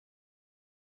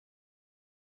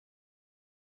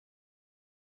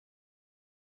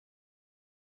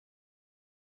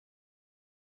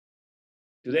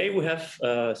Today we have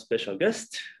a special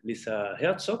guest, Lisa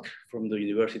Herzog from the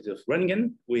University of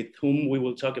Groningen, with whom we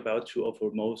will talk about two of our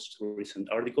most recent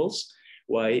articles,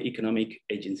 Why Economic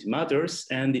Agency Matters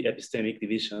and the Epistemic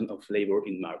Division of Labor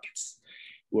in Markets.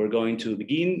 We're going to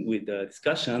begin with the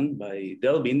discussion by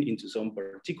delving into some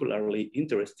particularly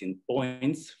interesting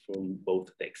points from both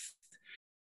texts.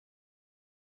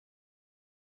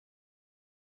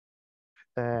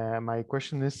 My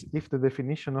question is if the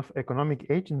definition of economic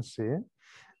agency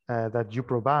that you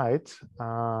provide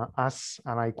as,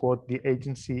 and I quote, the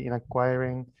agency in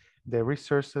acquiring the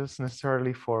resources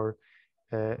necessarily for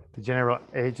the general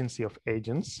agency of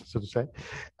agents, so to say,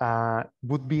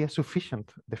 would be a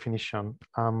sufficient definition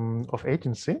of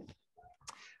agency.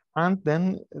 And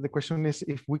then the question is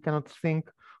if we cannot think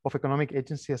of economic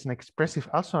agency as an expressive,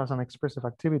 also as an expressive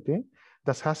activity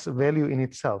that has value in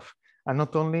itself, and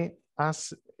not only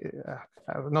as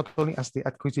the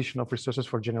acquisition of resources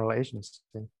for general agency.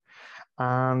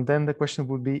 And then the question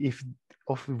would be if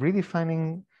of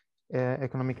redefining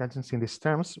economic agency in these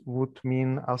terms would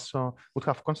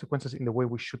have consequences in the way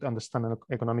we should understand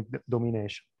economic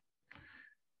domination.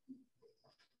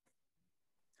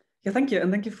 Yeah, thank you. And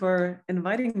thank you for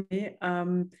inviting me.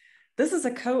 This is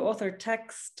a co-authored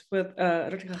text with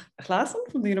Rutger Claassen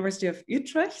from the University of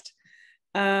Utrecht,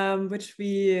 which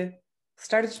we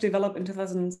started to develop in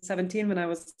 2017 when I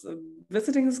was a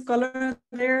visiting scholar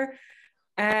there.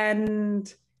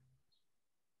 And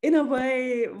in a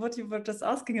way, what you were just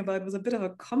asking about was a bit of a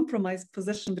compromised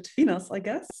position between us, I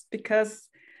guess, because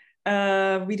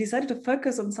we decided to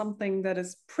focus on something that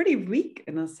is pretty weak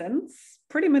in a sense,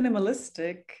 pretty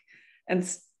minimalistic, and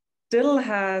still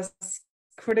has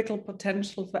critical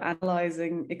potential for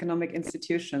analyzing economic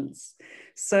institutions.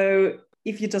 So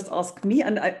if you just ask me,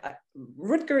 and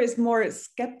Rutger is more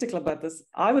skeptical about this,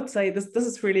 I would say this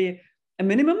is really a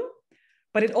minimum,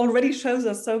 but it already shows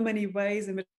us so many ways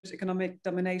in which economic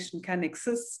domination can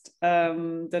exist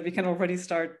that we can already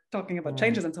start talking about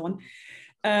changes and so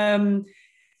on.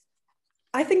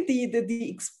 I think the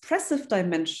expressive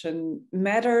dimension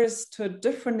matters to a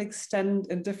different extent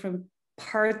in different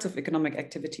parts of economic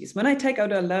activities. When I take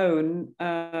out a loan,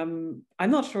 I'm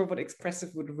not sure what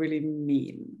expressive would really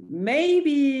mean.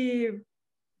 Maybe,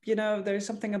 there's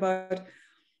something about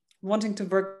wanting to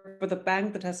work with a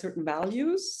bank that has certain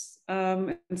values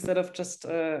instead of just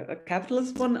a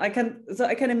capitalist one. I can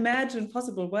imagine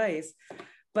possible ways,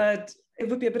 but it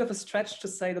would be a bit of a stretch to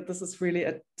say that this is really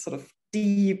a sort of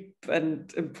deep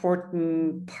and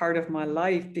important part of my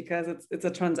life, because it's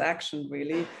a transaction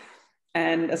really.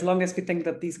 And as long as we think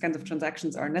that these kinds of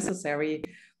transactions are necessary,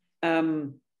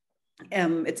 it's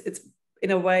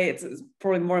in a way, it's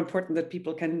probably more important that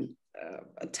people can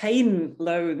attain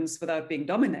loans without being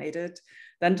dominated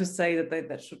than to say that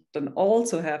that should then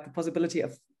also have the possibility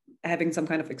of having some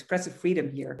kind of expressive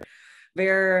freedom here.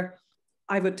 Where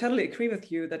I would totally agree with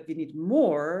you that we need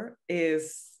more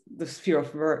is the sphere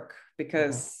of work,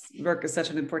 because work is such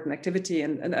an important activity.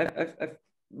 And I've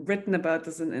written about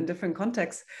this in different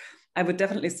contexts. I would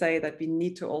definitely say that we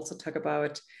need to also talk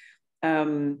about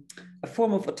a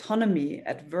form of autonomy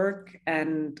at work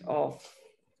and of,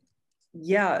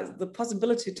 the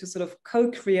possibility to sort of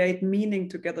co-create meaning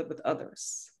together with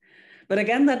others. But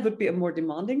again, that would be a more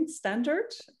demanding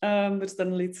standard, which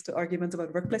then leads to arguments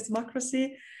about workplace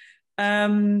democracy.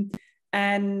 And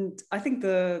I think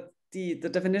the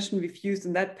definition we've used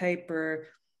in that paper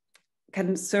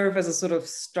can serve as a sort of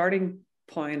starting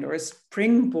point or a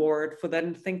springboard for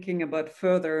then thinking about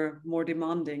further, more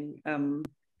demanding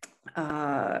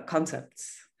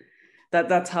concepts.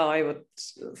 That's how I would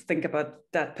think about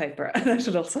that paper. And I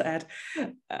should also add,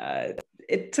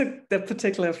 it took the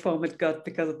particular form it got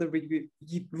because of the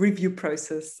review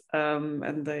process,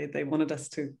 and they wanted us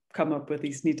to come up with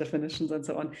these neat definitions and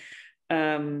so on.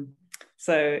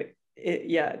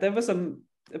 There was a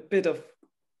bit of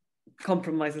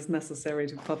compromises necessary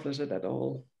to publish it at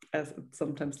all, as it's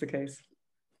sometimes the case.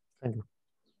 Thank you.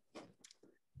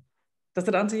 Does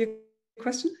that answer your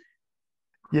question?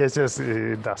 Yes,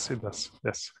 it does,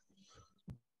 yes.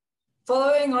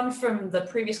 Following on from the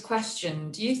previous question,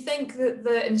 do you think that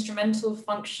the instrumental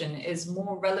function is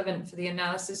more relevant for the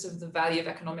analysis of the value of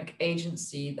economic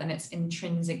agency than its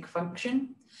intrinsic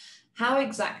function? How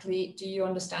exactly do you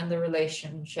understand the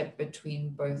relationship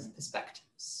between both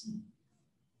perspectives?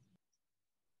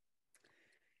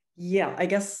 Yeah, I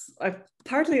guess I've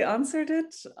partly answered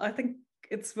it. I think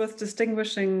it's worth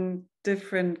distinguishing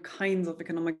different kinds of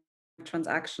economic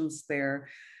transactions there,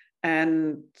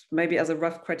 and maybe as a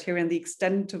rough criterion, the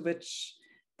extent to which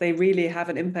they really have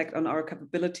an impact on our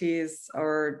capabilities,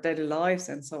 our daily lives,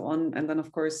 and so on. And then,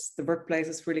 of course, the workplace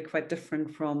is really quite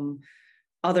different from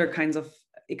other kinds of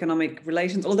economic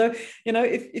relations. Although, you know,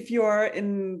 if you are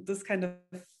in this kind of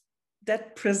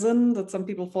debt prison that some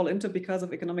people fall into because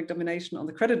of economic domination on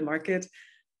the credit market,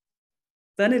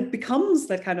 then it becomes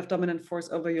that kind of dominant force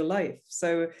over your life.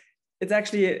 So it's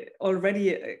actually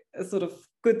already a sort of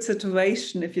good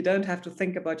situation if you don't have to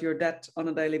think about your debt on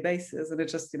a daily basis. And it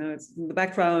just, you know, it's in the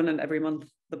background, and every month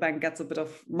the bank gets a bit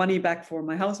of money back for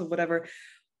my house or whatever.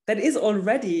 That is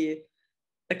already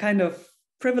a kind of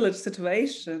privileged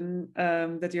situation,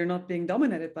 that you're not being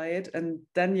dominated by it. And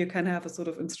then you can have a sort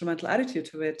of instrumental attitude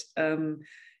to it.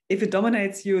 If it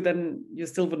dominates you, then you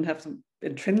still wouldn't have some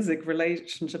intrinsic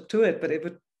relationship to it, but it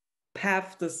would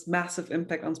have this massive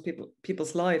impact on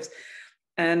people's lives.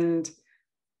 And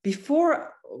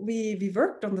before we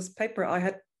worked on this paper, I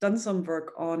had done some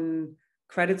work on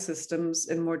credit systems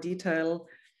in more detail.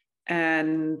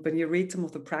 And when you read some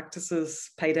of the practices,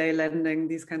 payday lending,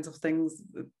 these kinds of things,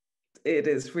 it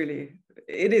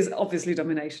is obviously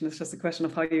domination. It's just a question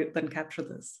of how you then capture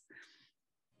this.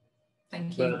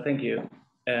 Thank you. Well, thank you.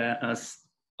 As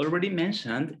already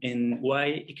mentioned in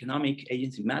Why Economic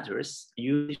Agency Matters,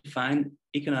 you define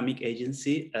economic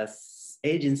agency as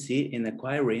agency in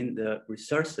acquiring the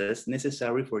resources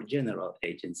necessary for general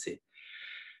agency.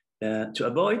 To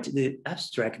avoid the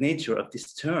abstract nature of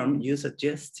this term, you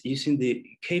suggest using the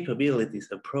capabilities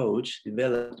approach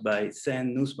developed by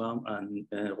Sen, Nussbaum, and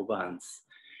Robans,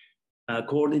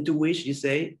 according to which you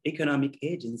say economic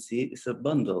agency is a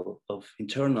bundle of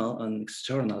internal and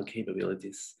external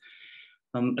capabilities.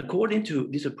 According to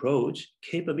this approach,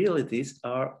 capabilities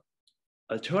are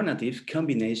alternative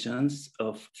combinations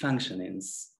of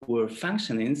functionings, where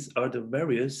functionings are the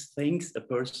various things a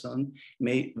person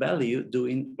may value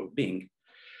doing or being.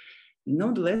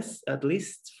 Nonetheless, at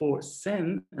least for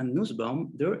Sen and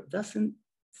Nussbaum, there doesn't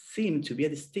seem to be a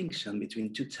distinction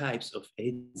between two types of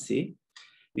agency,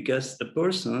 because a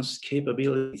person's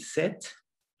capability set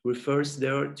refers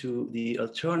there to the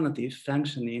alternative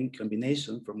functioning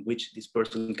combination from which this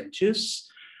person can choose,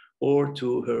 or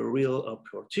to her real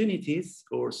opportunities,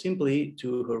 or simply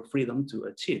to her freedom to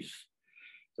achieve.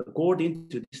 So according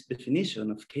to this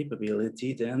definition of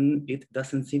capability, then it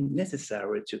doesn't seem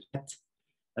necessary to get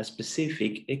a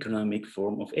specific economic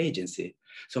form of agency.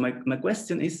 So my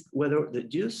question is whether the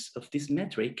use of this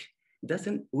metric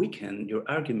doesn't weaken your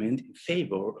argument in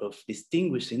favor of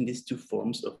distinguishing these two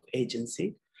forms of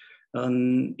agency.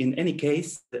 In any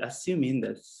case, assuming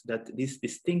that this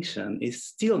distinction is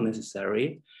still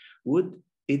necessary, would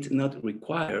it not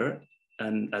require,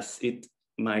 and as it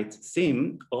might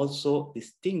seem, also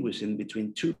distinguishing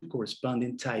between two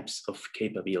corresponding types of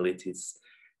capabilities?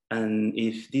 And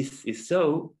if this is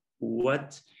so,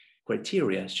 what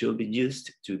criteria should be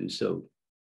used to do so?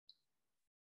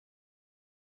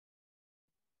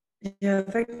 Yeah,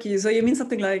 thank you. So you mean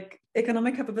something like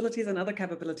economic capabilities and other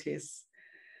capabilities?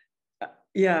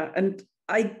 Yeah, and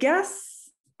I guess,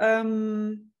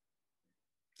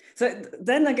 so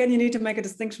then again, you need to make a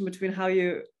distinction between how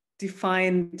you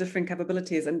define different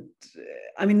capabilities. And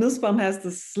I mean, Nussbaum has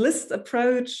this list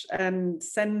approach and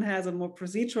Sen has a more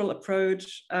procedural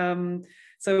approach.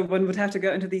 So one would have to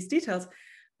go into these details.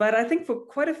 But I think for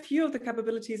quite a few of the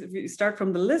capabilities, if you start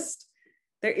from the list,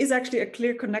 there is actually a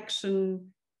clear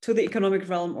connection to the economic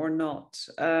realm or not.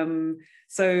 And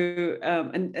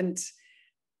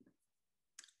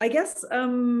I guess,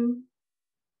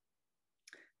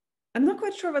 I'm not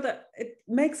quite sure whether it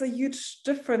makes a huge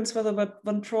difference whether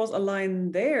one draws a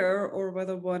line there or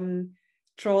whether one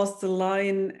draws the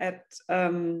line at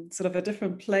sort of a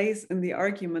different place in the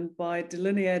argument by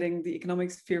delineating the economic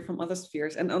sphere from other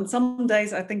spheres. And on some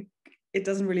days, I think it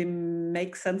doesn't really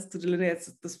make sense to delineate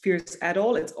the spheres at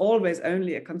all. It's always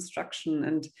only a construction.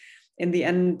 And in the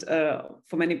end,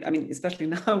 for many, I mean, especially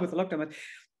now with the lockdown, but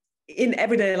in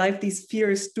everyday life, these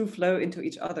spheres do flow into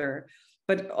each other.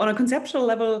 But on a conceptual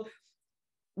level,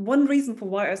 one reason for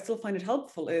why I still find it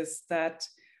helpful is that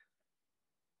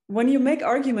when you make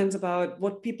arguments about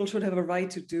what people should have a right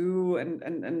to do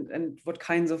and what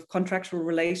kinds of contractual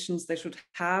relations they should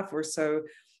have or so,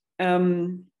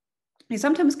 you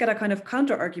sometimes get a kind of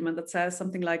counter argument that says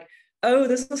something like, oh,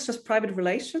 this is just private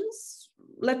relations.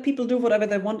 Let people do whatever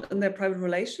they want in their private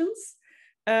relations.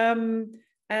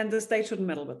 And the state shouldn't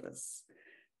meddle with this.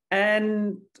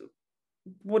 And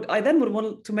what I then would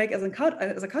want to make as a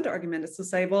counter argument is to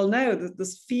say, well, no, the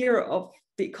sphere of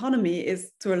the economy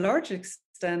is to a large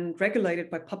extent regulated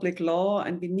by public law,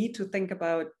 and we need to think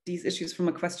about these issues from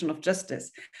a question of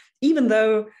justice, even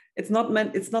though it's not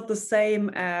the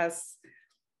same as,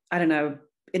 I don't know,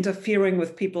 interfering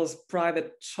with people's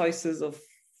private choices of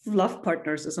love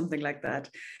partners or something like that.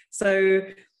 So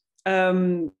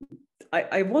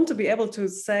I want to be able to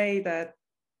say that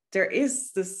there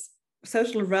is this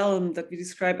social realm that we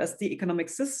describe as the economic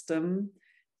system,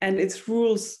 and its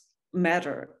rules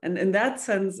matter. And in that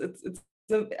sense,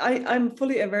 I'm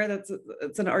fully aware that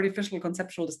it's an artificial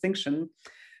conceptual distinction.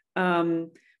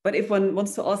 But if one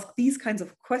wants to ask these kinds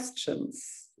of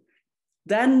questions,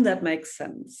 then that makes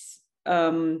sense.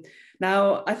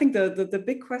 Now, I think the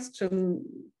big question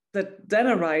that then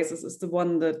arises is the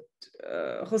one that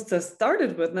Rutger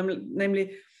started with,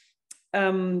 namely,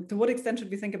 to what extent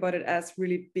should we think about it as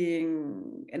really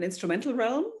being an instrumental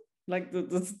realm, like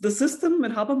the system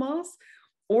in Habermas,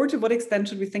 or to what extent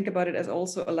should we think about it as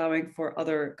also allowing for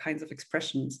other kinds of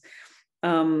expressions?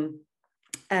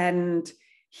 And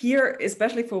here,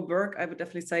 especially for work, I would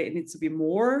definitely say it needs to be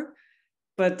more,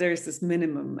 but there's this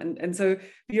minimum. And so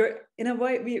we're, in a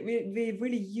way, we're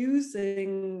really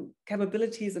using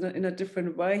capabilities in a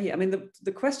different way here. I mean,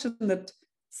 the question that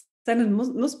Sten and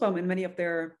Nussbaum in many of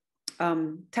their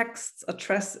texts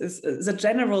address is a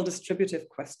general distributive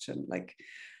question, like,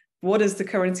 what is the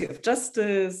currency of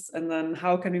justice? And then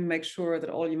how can we make sure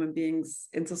that all human beings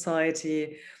in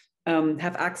society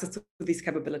have access to these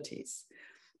capabilities?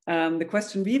 The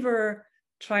question we were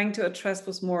trying to address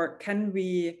was more, can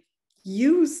we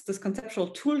use this conceptual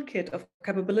toolkit of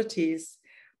capabilities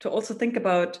to also think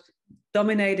about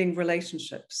dominating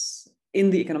relationships in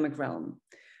the economic realm?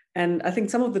 And I think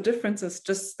some of the differences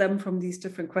just stem from these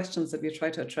different questions that we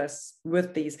try to address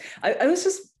with these. I was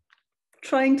just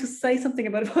trying to say something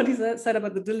about what he said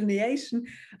about the delineation.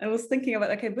 I was thinking about,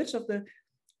 okay, which of the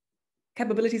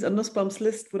capabilities on Nussbaum's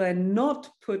list would I not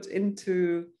put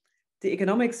into the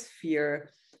economic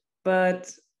sphere?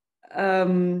 But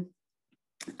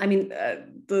I mean,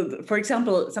 for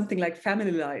example, something like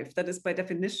family life, that is by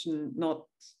definition not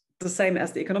the same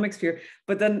as the economic sphere.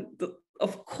 But then,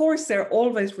 of course, there are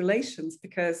always relations,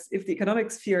 because if the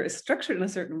economic sphere is structured in a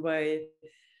certain way,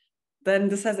 then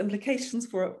this has implications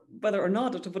for whether or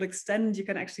not, or to what extent you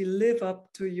can actually live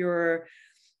up to your,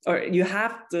 or you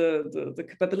have the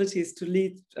capabilities to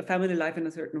lead a family life in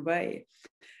a certain way.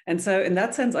 And so in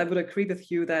that sense, I would agree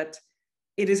with you that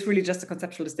it is really just a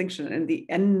conceptual distinction. In the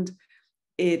end,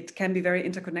 it can be very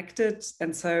interconnected.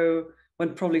 And so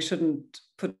one probably shouldn't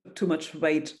put too much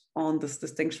weight on this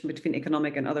distinction between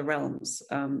economic and other realms.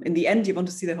 In the end, you want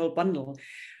to see the whole bundle.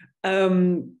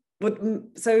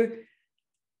 So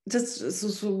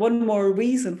just one more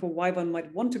reason for why one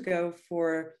might want to go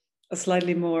for a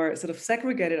slightly more sort of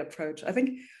segregated approach. I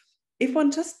think if one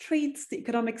just treats the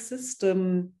economic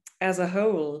system as a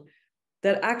whole,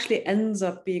 that actually ends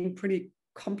up being pretty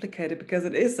complicated, because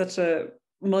it is such a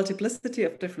multiplicity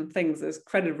of different things. There's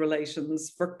credit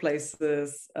relations,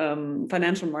 workplaces,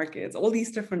 financial markets, all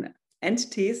these different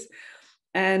entities.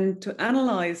 And to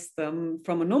analyze them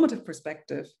from a normative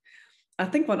perspective, I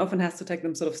think one often has to take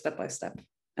them sort of step by step.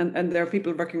 And there are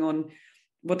people working on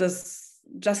what does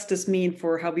justice mean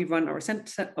for how we run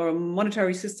our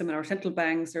monetary system and our central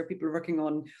banks. There are people working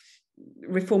on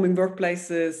reforming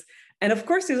workplaces. And of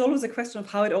course, there's always a question of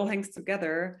how it all hangs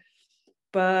together.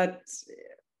 But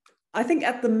I think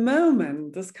at the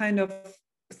moment, this kind of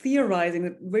theorizing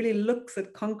that really looks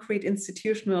at concrete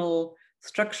institutional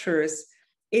structures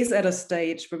is at a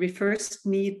stage where we first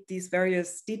need these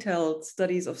various detailed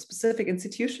studies of specific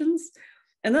institutions.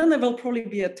 And then there will probably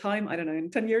be a time, I don't know,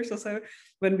 in 10 years or so,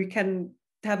 when we can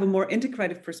have a more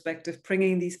integrative perspective,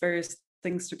 bringing these various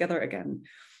things together again.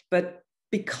 But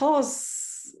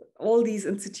because all these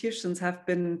institutions have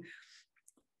been,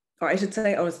 or I should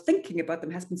say, our thinking about them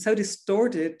has been so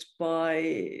distorted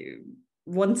by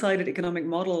one-sided economic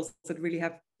models that really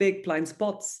have big blind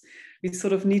spots, we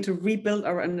sort of need to rebuild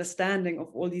our understanding of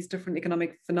all these different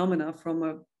economic phenomena from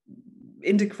an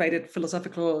integrated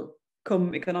philosophical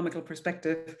economical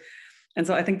perspective. And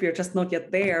so I think we are just not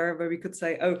yet there where we could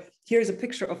say, oh, here's a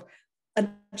picture of a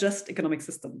just economic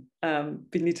system.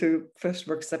 We need to first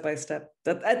work step by step.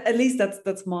 That at least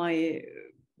that's my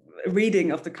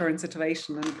reading of the current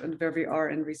situation and where we are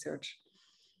in research.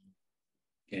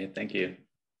 Okay, thank you.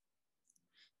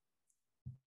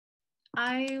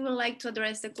 I would like to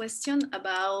address the question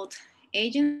about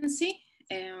agency,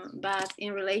 but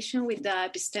in relation with the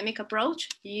epistemic approach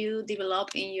you develop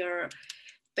in your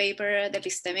paper, the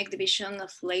epistemic division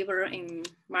of labor in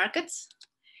markets.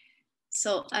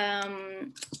 So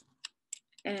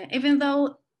even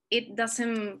though it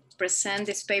doesn't present,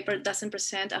 this paper doesn't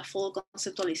present a full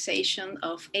conceptualization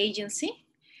of agency,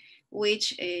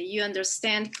 which you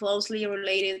understand closely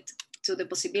related to the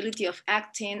possibility of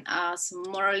acting as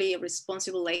morally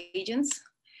responsible agents.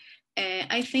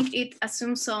 I think it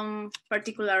assumes some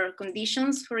particular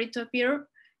conditions for it to appear,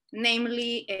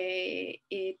 namely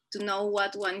to know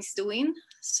what one is doing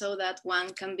so that one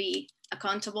can be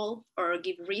accountable or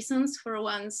give reasons for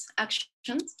one's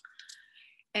actions.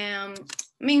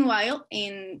 Meanwhile,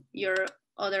 in the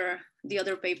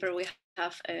other paper we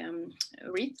have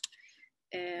read,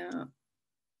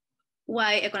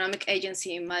 why economic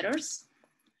agency matters.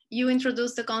 You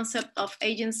introduce the concept of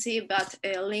agency, but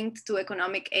linked to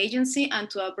economic agency and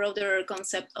to a broader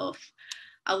concept of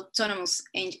autonomous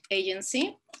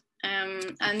agency.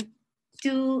 And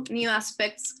two new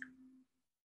aspects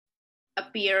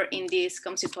appear in this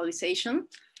conceptualization,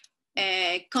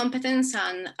 competence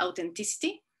and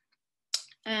authenticity.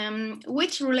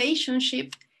 Which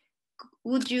relationship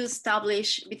would you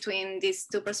establish between these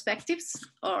two perspectives?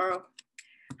 Or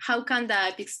how can the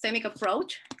epistemic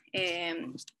approach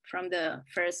from the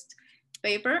first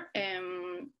paper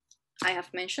I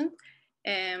have mentioned,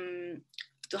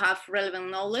 to have relevant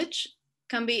knowledge,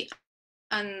 can be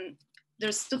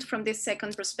understood from this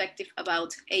second perspective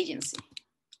about agency?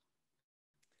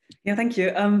 Yeah, thank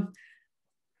you.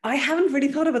 I haven't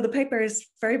really thought about the papers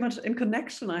very much in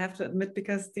connection, I have to admit,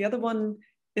 because the other one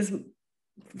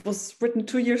was written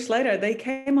 2 years later. They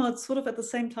came out sort of at the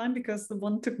same time because the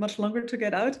one took much longer to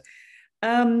get out.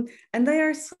 And they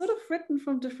are sort of written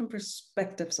from different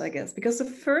perspectives, I guess, because the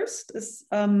first is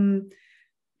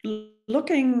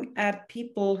looking at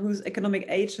people whose economic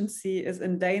agency is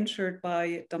endangered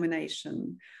by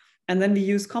domination. And then we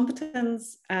use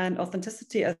competence and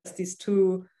authenticity as these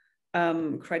two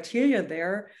criteria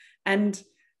there. And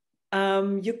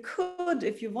you could,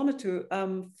 if you wanted to,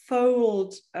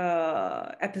 fold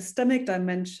epistemic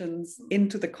dimensions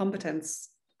into the competence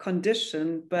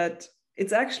condition, but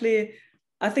it's actually,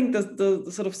 I think the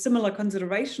sort of similar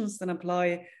considerations then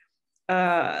apply,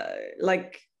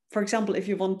 like, for example, if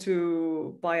you want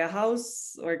to buy a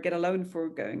house or get a loan for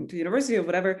going to university or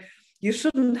whatever, you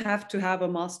shouldn't have to have a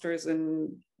master's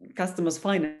in customers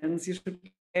finance. You should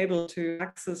be able to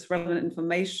access relevant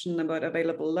information about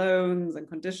available loans and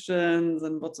conditions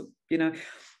and what's,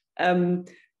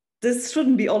 this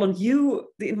shouldn't be all on you.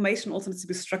 The information also needs to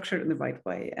be structured in the right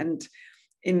way. And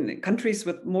in countries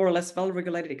with more or less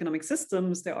well-regulated economic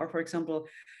systems, there are, for example,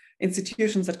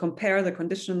 institutions that compare the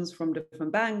conditions from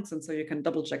different banks. And so you can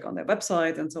double check on their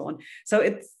website and so on. So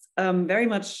it's very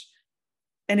much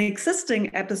an existing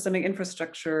epistemic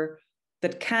infrastructure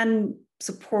that can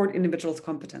support individuals'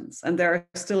 competence. And there are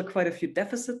still quite a few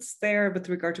deficits there with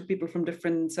regard to people from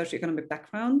different socioeconomic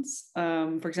backgrounds.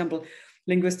 For example,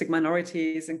 linguistic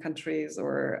minorities in countries,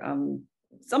 or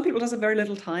some people just have very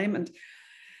little time. And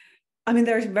I mean,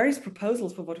 there are various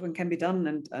proposals for what can be done.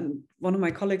 And one of my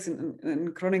colleagues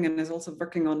in Groningen is also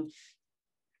working on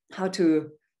how to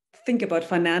think about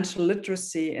financial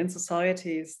literacy in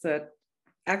societies that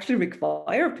actually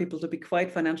require people to be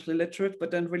quite financially literate,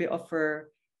 but don't really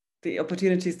offer the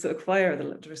opportunities to acquire the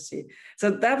literacy. So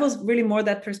that was really more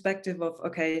that perspective of,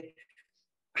 okay,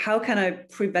 how can I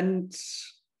prevent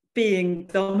being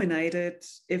dominated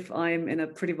if I'm in a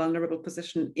pretty vulnerable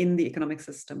position in the economic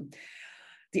system?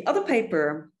 The other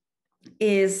paper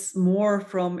is more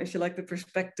from, if you like, the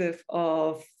perspective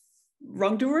of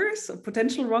wrongdoers, or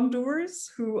potential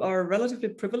wrongdoers, who are relatively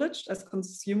privileged as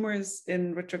consumers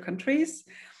in richer countries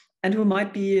and who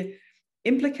might be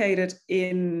implicated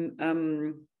in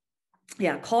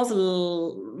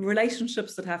causal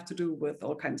relationships that have to do with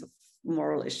all kinds of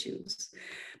moral issues.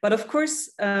 But of course,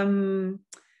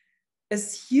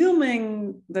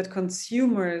 assuming that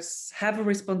consumers have a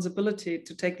responsibility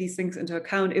to take these things into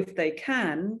account if they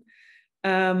can,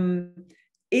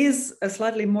 is a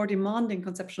slightly more demanding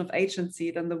conception of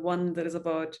agency than the one that is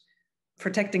about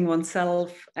protecting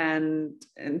oneself and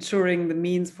ensuring the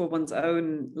means for one's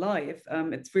own life.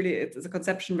 It's a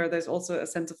conception where there's also a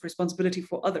sense of responsibility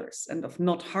for others and of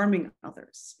not harming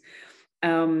others.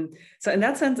 So in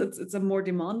that sense, it's a more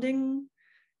demanding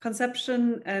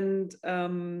conception. And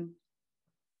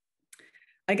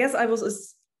I guess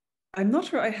I'm not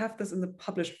sure I have this in the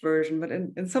published version, but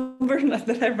in some version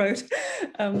that I wrote,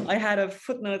 I had a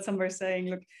footnote somewhere saying,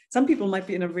 look, some people might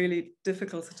be in a really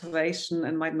difficult situation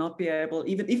and might not be able,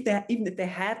 even if they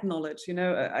had knowledge,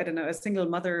 I don't know, a single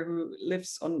mother who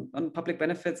lives on public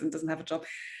benefits and doesn't have a job,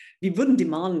 we wouldn't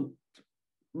demand,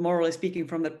 morally speaking,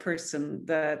 from that person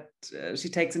that she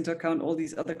takes into account all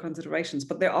these other considerations.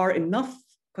 But there are enough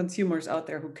consumers out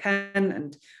there who can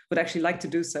and would actually like to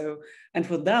do so. And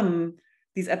for them,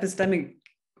 these epistemic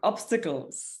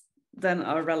obstacles then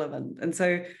are relevant. And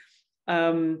so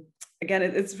again,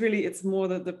 it's more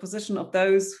the position of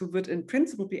those who would in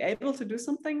principle be able to do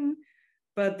something,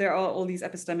 but there are all these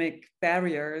epistemic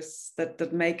barriers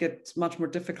that make it much more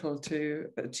difficult to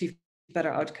achieve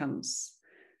better outcomes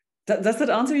Does that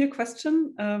answer your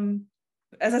question?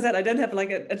 As I said, I don't have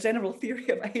like a general theory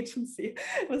of agency.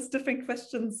 It was different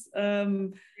questions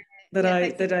that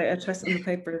I addressed in the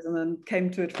papers and then came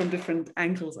to it from different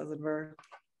angles, as it were.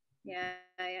 Yeah,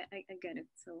 I get it.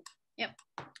 So, yeah.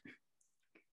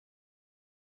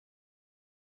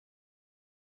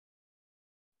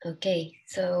 Okay,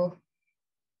 so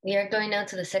we are going now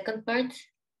to the second part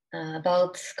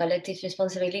about collective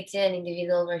responsibility and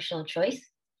individual rational choice.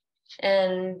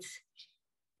 And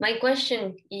my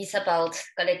question is about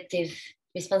collective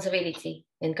responsibility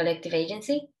and collective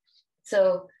agency.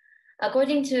 So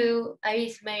according to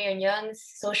Iris Marion Young's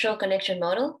social connection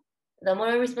model, the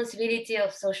moral responsibility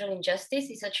of social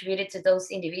injustice is attributed to those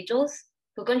individuals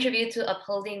who contribute to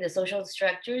upholding the social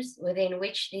structures within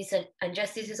which these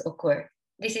injustices occur.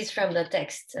 This is from the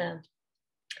text.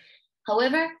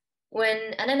 However,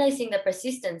 when analyzing the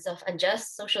persistence of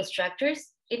unjust social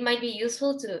structures, it might be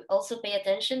useful to also pay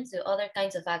attention to other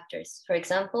kinds of actors. For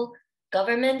example,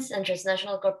 governments and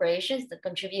transnational corporations that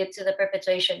contribute to the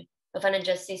perpetuation of an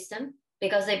unjust system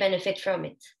because they benefit from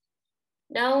it.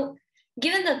 Now,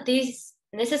 given that this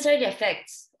necessarily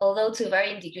affects, although to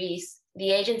varying degrees,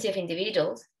 the agency of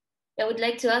individuals, I would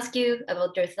like to ask you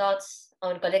about your thoughts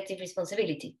on collective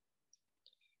responsibility.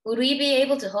 Would we be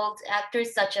able to hold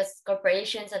actors such as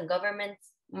corporations and governments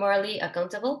morally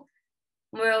accountable?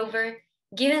 Moreover,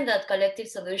 given that collective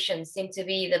solutions seem to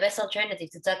be the best alternative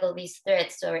to tackle these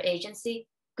threats to our agency,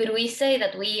 could we say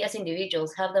that we as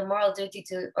individuals have the moral duty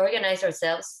to organize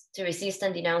ourselves to resist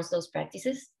and denounce those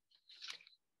practices?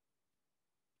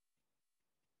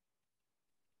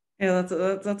 Yeah,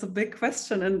 that's a big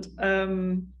question. And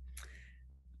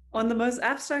on the most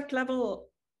abstract level,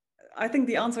 I think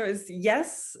the answer is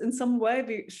yes, in some way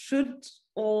we should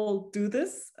all do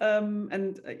this.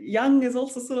 And Young is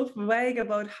also sort of vague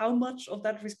about how much of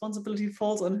that responsibility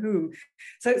falls on whom.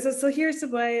 So here's the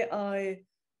way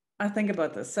I think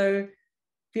about this. So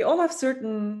we all have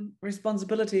certain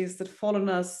responsibilities that fall on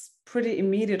us pretty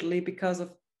immediately because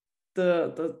of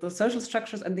the social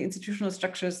structures and the institutional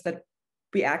structures that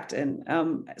we act in.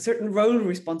 Certain role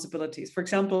responsibilities. For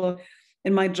example,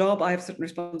 in my job, I have certain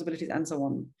responsibilities and so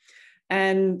on.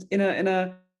 And in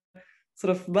a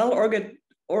sort of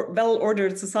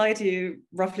well-ordered society,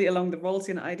 roughly along the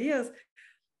Rawlsian ideas,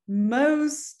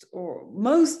 most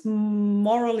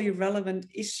morally relevant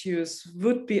issues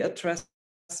would be addressed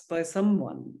by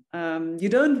someone. You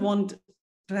don't want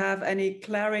to have any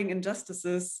glaring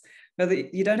injustices, whether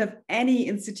you don't have any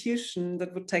institution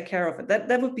that would take care of it.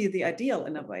 That would be the ideal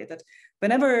in a way, that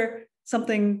whenever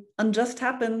something unjust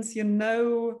happens, you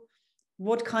know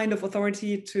what kind of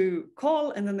authority to call,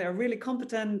 and then they're really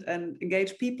competent and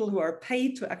engaged people who are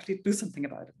paid to actually do something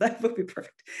about it. That would be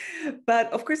perfect.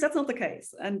 But of course, that's not the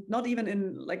case. And not even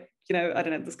in, like, I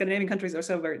don't know, the Scandinavian countries or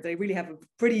so, where they really have a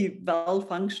pretty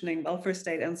well-functioning welfare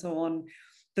state and so on.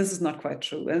 This is not quite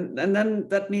true. And then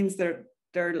that means there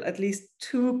are at least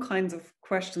two kinds of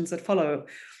questions that follow.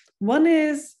 One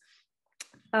is,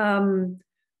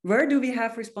 where do we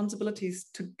have responsibilities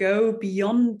to go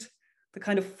beyond the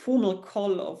kind of formal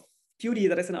call of duty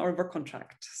that is in our work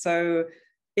contract? So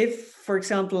if, for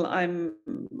example, I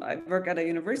work at a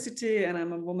university and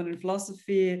I'm a woman in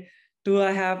philosophy, do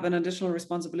I have an additional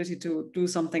responsibility to do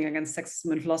something against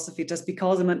sexism in philosophy just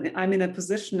because I'm in a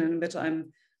position in which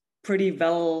I'm pretty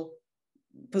well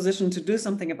positioned to do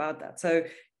something about that? So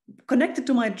connected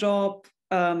to my job,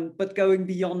 but going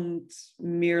beyond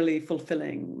merely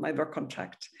fulfilling my work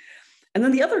contract. And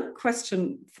then the other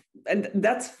question, and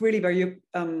that's really where your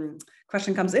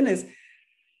question comes in, is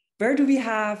where do we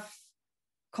have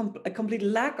a complete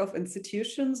lack of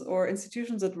institutions, or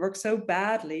institutions that work so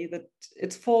badly that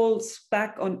it falls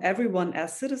back on everyone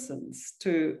as citizens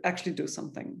to actually do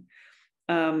something?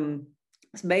 So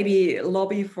maybe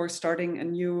lobby for starting a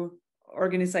new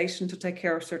organization to take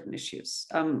care of certain issues.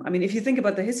 I mean, if you think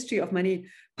about the history of many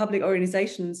public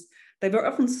organizations, they were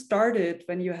often started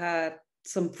when you had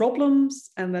some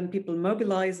problems and then people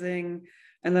mobilizing,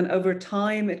 and then over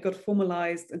time it got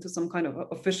formalized into some kind of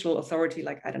official authority,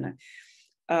 like, I don't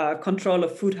know, control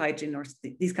of food hygiene or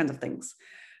these kinds of things.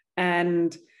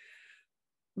 And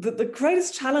the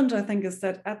greatest challenge, I think, is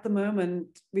that at the moment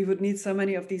we would need so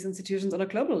many of these institutions on a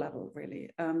global level,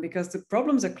 really, because the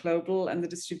problems are global and the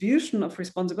distribution of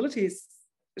responsibilities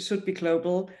should be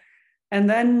global. And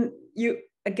then you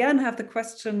again have the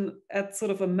question at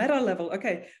sort of a meta level.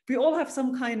 Okay, we all have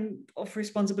some kind of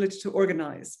responsibility to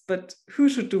organize, but who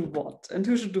should do what and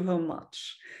who should do how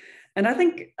much? And I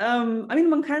think, I mean,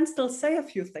 one can still say a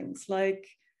few things like,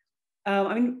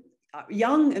 I mean,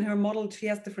 Young in her model, she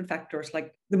has different factors,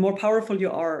 like the more powerful you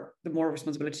are, the more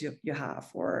responsibility you have,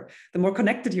 or the more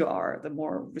connected you are, the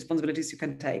more responsibilities you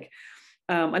can take.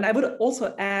 And I would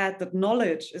also add that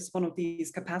knowledge is one of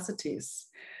these capacities.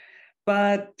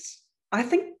 But I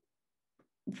think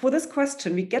for this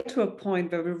question, we get to a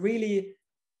point where we really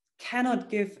cannot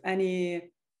give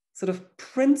any sort of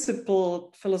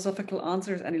principled philosophical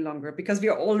answers any longer, because we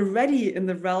are already in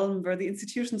the realm where the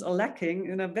institutions are lacking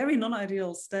in a very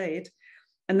non-ideal state.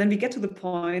 And then we get to the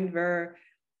point where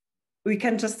we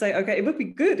can just say, okay, it would be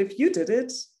good if you did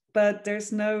it, but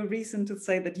there's no reason to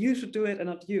say that you should do it and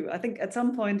not you. I think at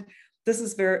some point, this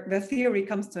is where theory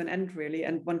comes to an end, really,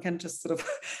 and one can just sort of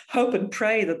hope and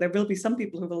pray that there will be some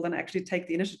people who will then actually take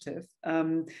the initiative.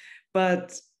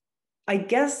 But I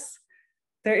guess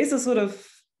there is a sort of,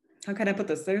 how can I put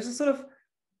this? There's a sort of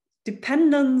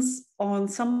dependence on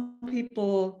some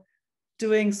people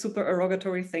doing super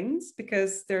erogatory things,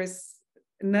 because there's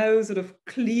no sort of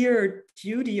clear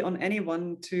duty on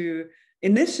anyone to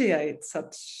initiate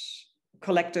such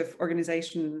collective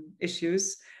organization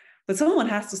issues, but someone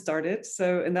has to start it.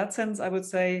 So in that sense, I would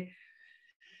say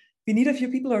we need a few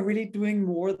people who are really doing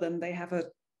more than they have a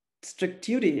strict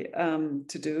duty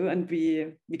to do. And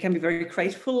we can be very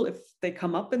grateful if they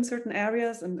come up in certain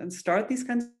areas and start these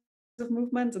kinds of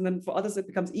movements. And then for others, it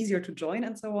becomes easier to join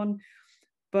and so on.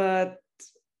 But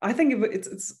I think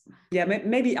it's yeah,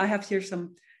 maybe I have here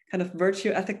some kind of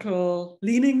virtue ethical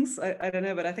leanings. I don't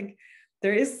know, but I think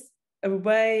there is a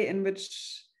way in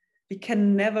which we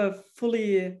can never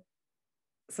fully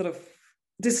sort of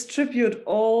distribute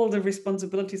all the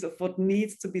responsibilities of what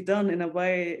needs to be done in a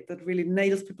way that really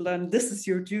nails people down. This is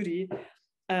your duty.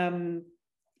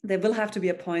 There will have to be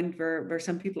a point where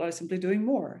some people are simply doing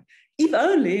more. If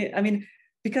only, I mean,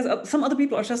 because some other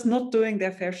people are just not doing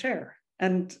their fair share.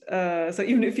 And so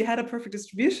even if you had a perfect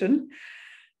distribution,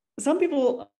 some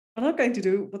people are not going to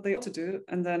do what they ought to do.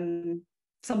 And then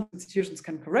some institutions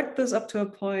can correct this up to a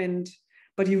point,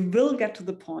 but you will get to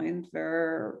the point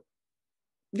where,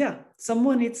 yeah,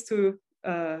 someone needs to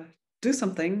do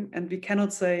something, and we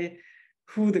cannot say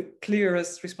who the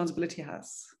clearest responsibility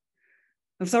has.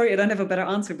 I'm sorry, I don't have a better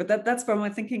answer, but that's where my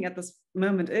thinking at this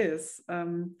moment is.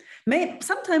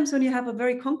 Sometimes when you have a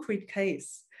very concrete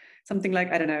case, something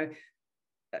like, I don't know,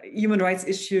 human rights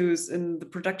issues in the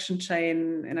production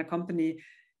chain in a company,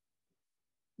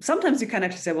 sometimes you can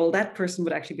actually say, well, that person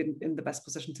would actually be in the best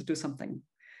position to do something,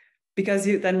 because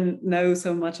you then know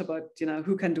so much about, you know,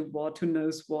 who can do what, who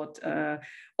knows what.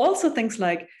 Also things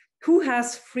like who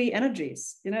has free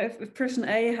energies. You know, if person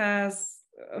A has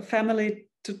a family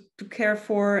to care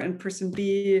for, and person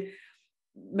B,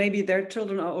 maybe their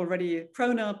children are already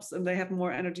grown-ups and they have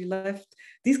more energy left.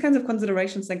 These kinds of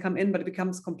considerations then come in, but it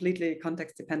becomes completely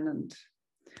context dependent.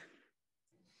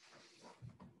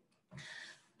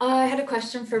 I had a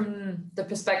question from the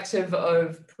perspective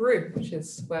of Peru, which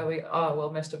is where we are,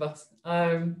 well, most of us.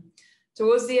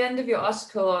 Towards the end of your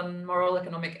article on moral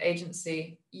economic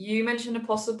agency, you mentioned a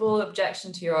possible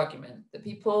objection to your argument that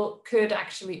people could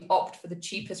actually opt for the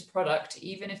cheapest product,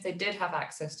 even if they did have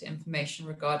access to information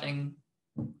regarding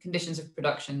conditions of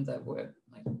production that were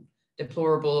like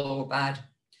deplorable or bad.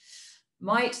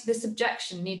 Might this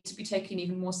objection need to be taken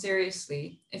even more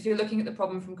seriously if you're looking at the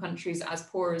problem from countries as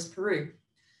poor as Peru?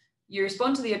 You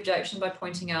respond to the objection by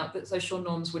pointing out that social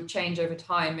norms would change over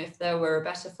time if there were a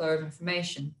better flow of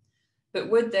information. But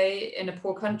would they in a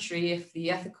poor country if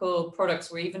the ethical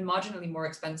products were even marginally more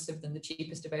expensive than the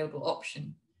cheapest available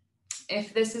option?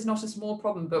 If this is not a small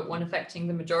problem, but one affecting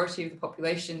the majority of the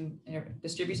population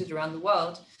distributed around the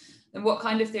world, then what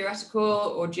kind of theoretical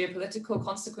or geopolitical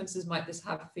consequences might this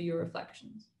have for your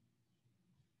reflections?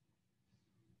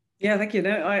 Yeah, thank you.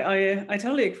 No, I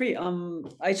totally agree.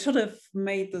 I should have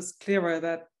made this clearer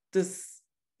that this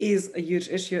is a huge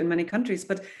issue in many countries,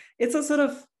 but it's a sort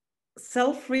of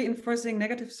self-reinforcing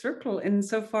negative circle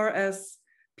insofar as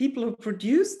people who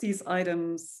produce these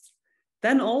items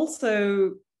then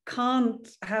also can't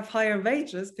have higher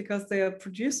wages because they are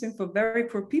producing for very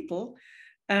poor people.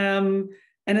 And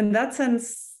in that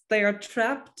sense, they are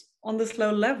trapped on this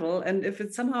low level. And if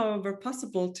it somehow were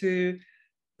possible to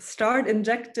start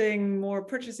injecting more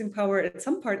purchasing power at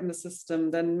some part in the system,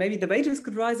 then maybe the wages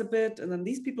could rise a bit, and then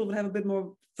these people would have a bit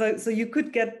more. So you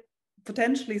could get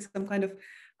potentially some kind of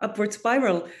upward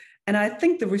spiral. And I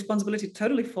think the responsibility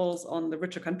totally falls on the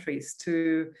richer countries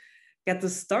to get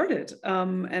this started.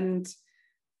 And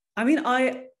I mean,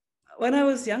 when I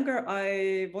was younger,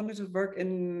 I wanted to work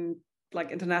in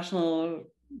like international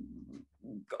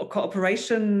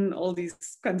cooperation, all these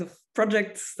kinds of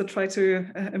projects that try to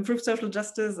improve social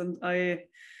justice. And I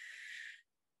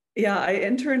yeah, I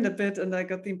interned a bit and I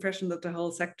got the impression that the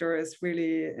whole sector is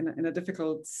really in a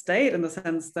difficult state, in the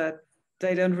sense that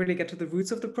they don't really get to the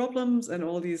roots of the problems, and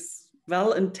all these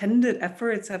well-intended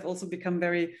efforts have also become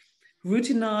very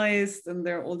routinized, and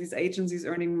there are all these agencies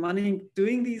earning money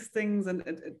doing these things. And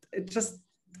it just,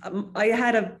 I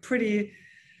had a pretty,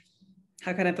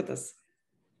 how can I put this?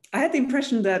 I had the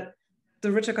impression that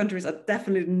the richer countries are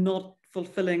definitely not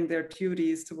fulfilling their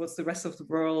duties towards the rest of the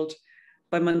world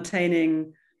by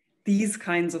maintaining these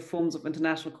kinds of forms of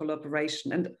international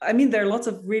collaboration. And I mean, there are lots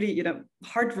of really, you know,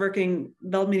 hardworking,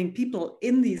 well-meaning people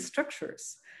in these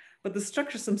structures, but the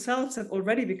structures themselves have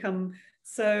already become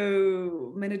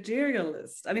so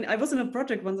managerialist. I mean, I was in a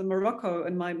project once in Morocco,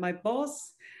 and my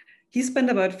boss, he spent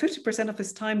about 50% of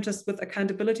his time just with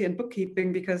accountability and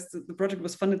bookkeeping, because the project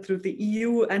was funded through the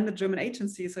EU and the German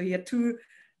agency. So he had two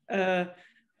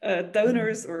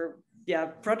donors, or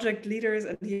project leaders,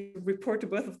 and he report to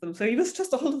both of them. So he was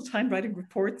just all the time writing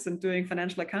reports and doing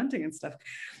financial accounting and stuff.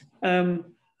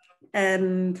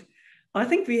 And I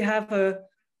think we have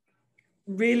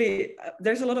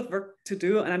there's a lot of work to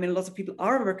do. And I mean, lots of people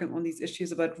are working on these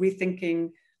issues about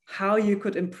rethinking how you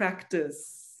could in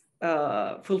practice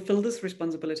fulfill this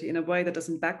responsibility in a way that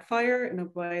doesn't backfire, in a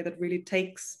way that really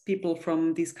takes people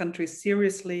from these countries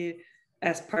seriously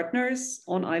as partners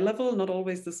on eye level, not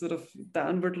always this sort of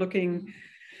downward looking,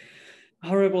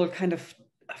 horrible kind of,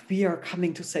 we are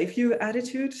coming to save you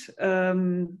attitude.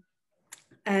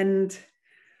 And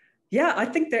yeah, I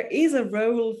think there is a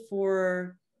role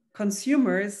for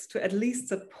consumers to at least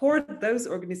support those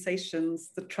organizations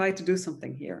that try to do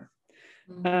something here.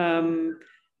 I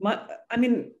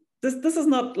mean, this is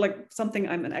not like something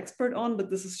I'm an expert on,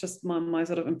 but this is just my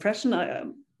sort of impression.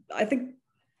 I think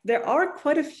there are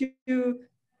quite a few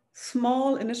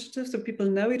small initiatives that people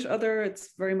know each other.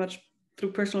 It's very much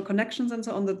through personal connections and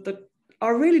so on that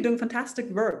are really doing fantastic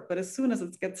work. But as soon as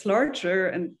it gets larger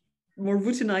and more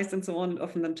routinized and so on, it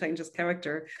often then changes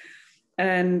character.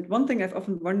 And one thing I've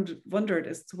often wondered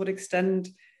is to what extent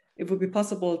it would be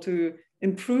possible to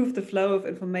improve the flow of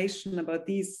information about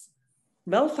these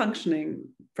well-functioning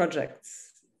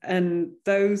projects and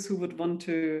those who would want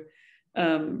to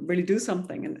really do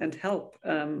something and help.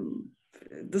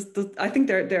 I think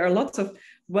there are lots of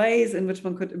ways in which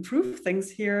one could improve things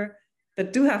here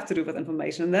that do have to do with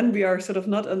information. And then we are sort of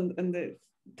not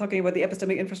talking about the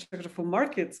epistemic infrastructure for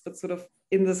markets, but sort of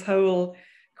in this whole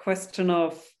question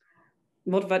of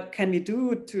what can we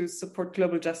do to support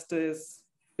global justice,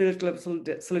 build global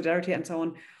solidarity, and so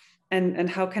on. And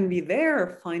how can we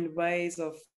there find ways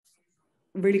of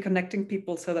really connecting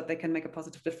people so that they can make a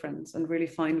positive difference, and really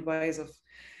find ways of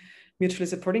mutually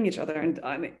supporting each other. And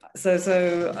I mean,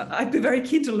 so I'd be very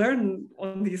keen to learn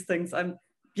on these things. I'm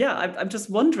just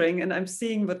wondering, and I'm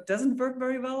seeing what doesn't work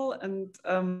very well. And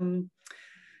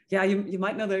you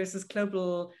might know there is this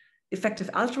global effective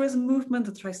altruism movement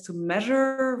that tries to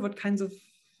measure what kinds of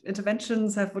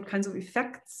interventions have what kinds of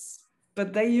effects,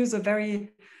 but they use a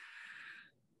very,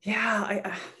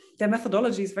 their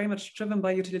methodology is very much driven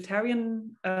by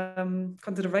utilitarian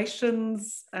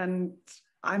considerations, and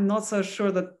I'm not so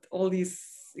sure that all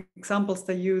these examples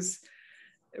they use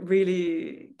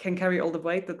really can carry all the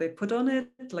weight that they put on it.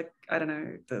 Like, I don't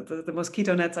know, the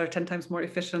mosquito nets are 10 times more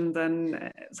efficient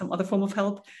than some other form of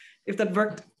help. If that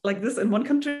worked like this in one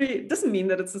country, it doesn't mean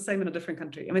that it's the same in a different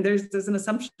country. I mean, there's an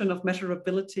assumption of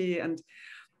measurability and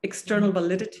external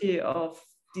validity of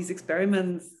these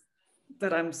experiments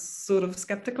that I'm sort of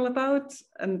skeptical about.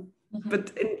 And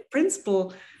but in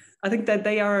principle, I think that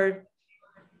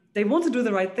they want to do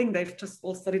the right thing. They've just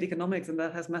all studied economics, and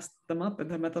that has messed them up in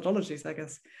their methodologies, I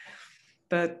guess.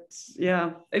 But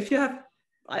yeah, if you have,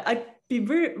 I'd be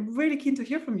really keen to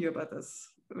hear from you about this,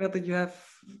 whether you have,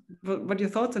 what your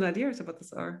thoughts and ideas about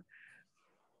this are.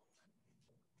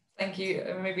 Thank you.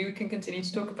 Maybe we can continue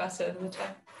to talk about it another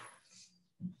time.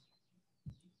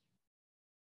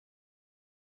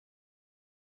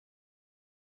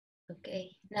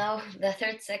 Okay, now the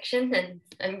third section, and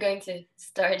I'm going to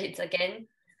start it again.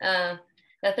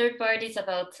 The third part is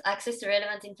about access to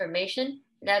relevant information,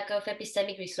 lack of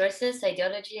epistemic resources,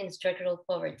 ideology, and structural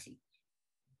poverty.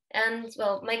 And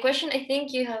well, my question, I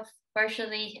think you have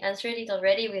partially answered it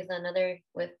already with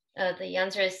the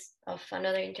answers of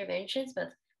another interventions,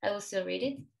 but I will still read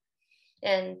it.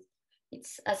 And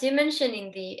it's, as you mentioned,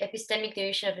 in the epistemic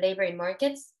division of labor in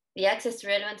markets, the access to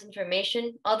relevant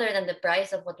information other than the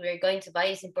price of what we're going to buy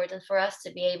is important for us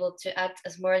to be able to act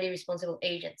as morally responsible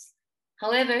agents.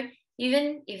 However,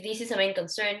 even if this is a main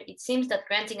concern, it seems that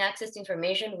granting access to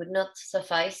information would not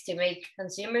suffice to make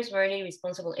consumers morally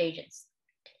responsible agents.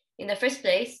 In the first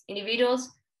place, individuals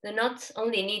do not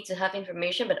only need to have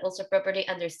information, but also properly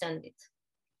understand it.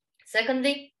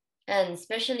 Secondly, and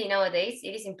especially nowadays,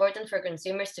 it is important for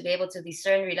consumers to be able to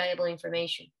discern reliable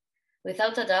information.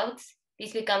 Without a doubt,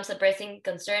 this becomes a pressing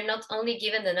concern, not only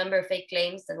given the number of fake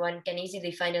claims that one can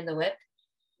easily find on the web.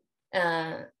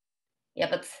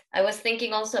 But I was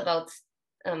thinking also about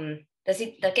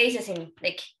the cases in,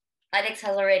 like Alex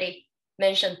has already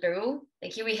mentioned Peru.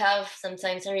 Like here we have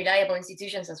sometimes unreliable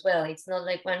institutions as well. It's not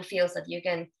like one feels that you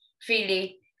can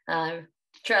freely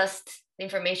trust the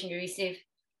information you receive.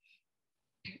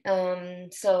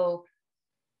 So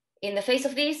in the face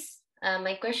of this,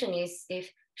 my question is,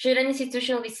 should an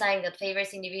institutional design that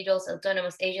favors individuals'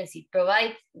 autonomous agency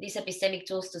provide these epistemic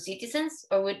tools to citizens,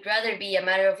 or would rather be a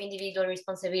matter of individual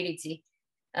responsibility,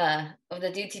 of the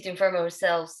duty to inform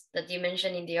ourselves that you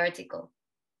mentioned in the article?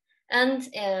 And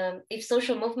if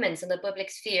social movements in the public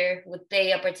sphere would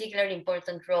play a particularly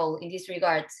important role in this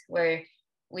regard, where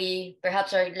we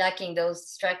perhaps are lacking those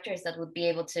structures that would be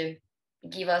able to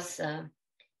give us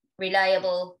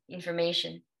reliable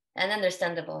information and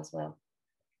understandable as well.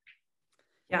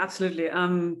 Yeah, absolutely.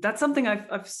 That's something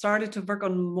I've started to work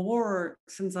on more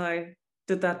since I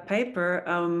did that paper,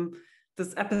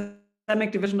 this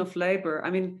epistemic division of labor. I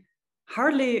mean,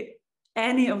 hardly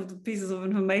any of the pieces of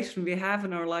information we have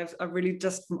in our lives are really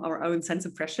just from our own sense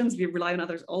impressions. We rely on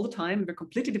others all the time. We're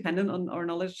completely dependent on our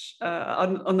knowledge,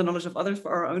 on the knowledge of others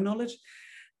for our own knowledge.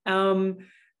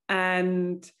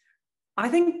 And I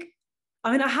think,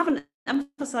 I haven't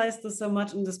emphasized this so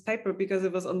much in this paper because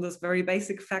it was on this very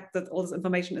basic fact that all this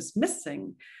information is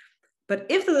missing. But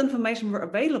if the information were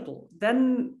available,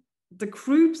 then the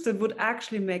groups that would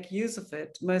actually make use of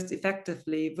it most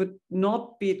effectively would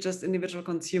not be just individual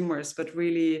consumers, but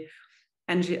really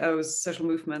NGOs, social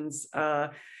movements,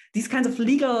 these kinds of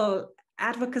legal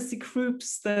advocacy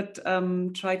groups that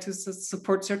try to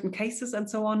support certain cases and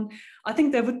so on. I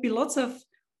think there would be lots of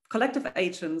collective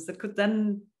agents that could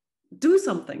then do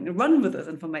something, run with this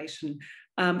information,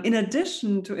 in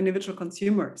addition to individual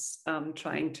consumers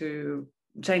trying to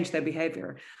change their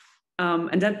behavior.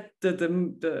 And that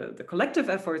the collective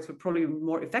efforts would probably be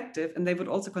more effective, and they would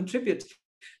also contribute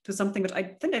to something which I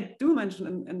think I do mention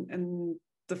in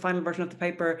the final version of the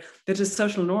paper, which is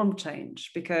social norm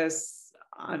change, because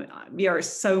we are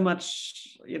so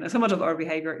much of our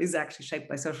behavior is actually shaped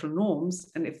by social norms.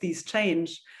 And if these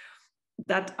change,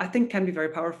 that I think can be very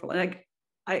powerful. And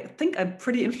I think I'm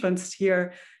pretty influenced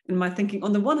here in my thinking,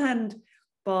 on the one hand,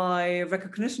 by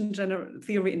recognition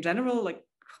theory in general, like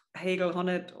Hegel,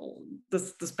 Honneth,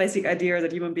 this basic idea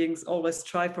that human beings always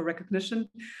strive for recognition,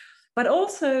 but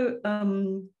also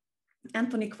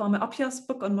Anthony Kwame Appiah's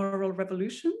book on moral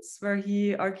revolutions, where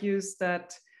he argues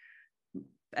that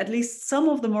at least some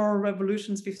of the moral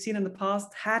revolutions we've seen in the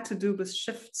past had to do with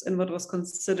shifts in what was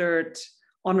considered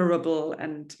honorable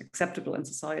and acceptable in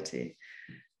society.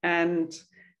 And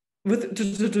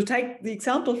to take the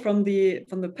example from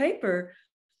the paper,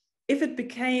 if it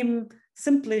became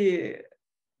simply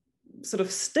sort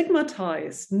of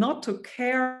stigmatized not to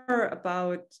care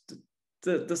about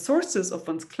the sources of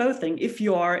one's clothing, if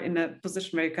you are in a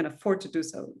position where you can afford to do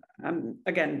so,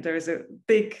 again, there is a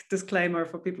big disclaimer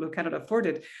for people who cannot afford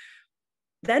it,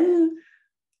 then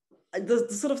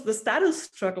the status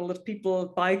struggle that people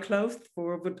buy clothes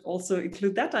for would also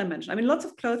include that dimension. Lots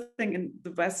of clothing in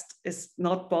the West is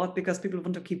not bought because people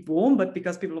want to keep warm, but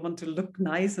because people want to look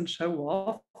nice and show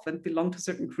off and belong to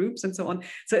certain groups and so on.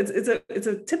 So it's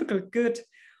a typical good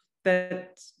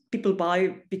that people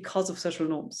buy because of social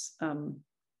norms.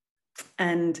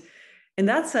 And in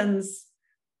that sense,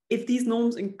 if these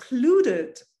norms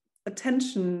included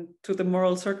attention to the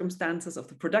moral circumstances of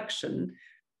the production,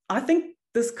 I think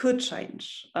this could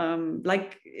change.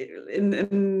 Like in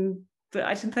the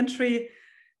 18th century,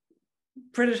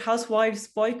 British housewives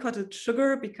boycotted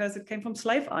sugar because it came from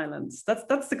slave islands.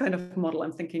 That's the kind of model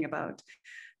I'm thinking about.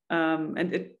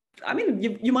 And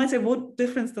you might say, what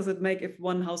difference does it make if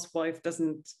one housewife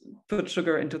doesn't put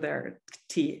sugar into their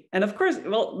tea? And of course,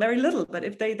 well, very little. But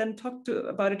if they then talk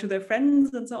about it to their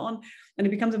friends and so on, and it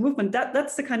becomes a movement,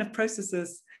 that's the kind of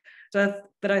processes that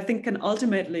I think can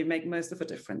ultimately make most of a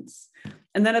difference.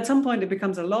 And then at some point it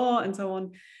becomes a law and so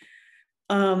on.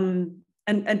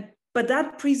 But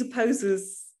that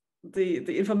presupposes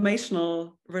the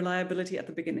informational reliability at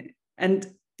the beginning. And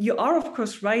you are, of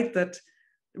course, right that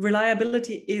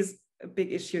reliability is a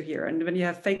big issue here. And when you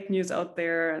have fake news out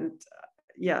there, and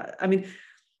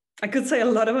I could say a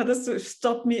lot about this, so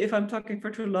stop me if I'm talking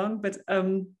for too long, but let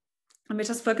me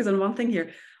just focus on one thing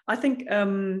here. I think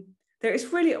there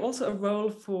is really also a role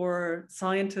for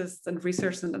scientists and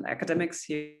researchers and academics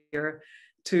here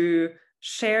to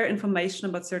share information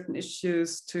about certain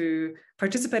issues, to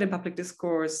participate in public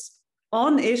discourse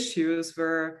on issues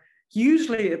where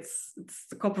usually it's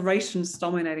the corporations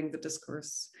dominating the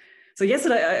discourse. So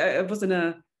yesterday I was in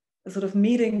a sort of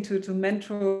meeting to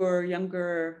mentor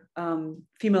younger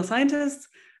female scientists.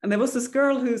 And there was this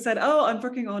girl who said, oh, I'm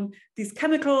working on these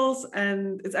chemicals,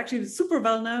 and it's actually super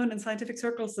well known in scientific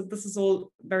circles that this is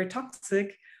all very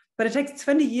toxic, but it takes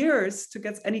 20 years to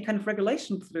get any kind of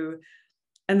regulation through.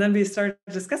 And then we started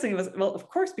discussing, it was, well, of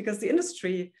course, because the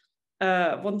industry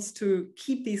wants to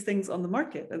keep these things on the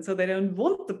market. And so they don't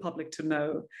want the public to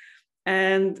know.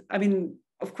 And I mean,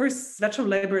 of course, sweatshop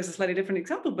labor is a slightly different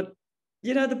example, but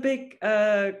you know, the big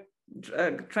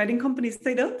trading companies,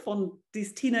 they don't want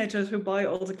these teenagers who buy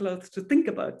all the clothes to think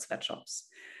about sweatshops.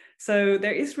 So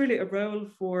there is really a role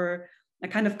for a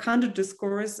kind of counter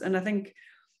discourse. And I think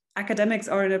academics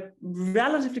are in a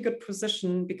relatively good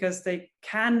position because they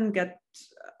can get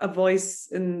a voice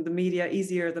in the media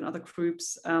easier than other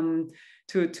groups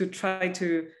to try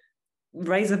to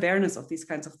raise awareness of these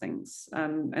kinds of things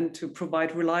and to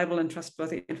provide reliable and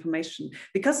trustworthy information.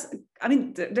 Because, I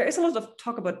mean, there is a lot of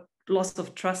talk about loss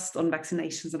of trust on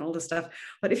vaccinations and all this stuff.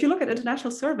 But if you look at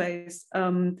international surveys,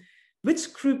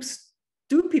 which groups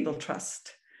do people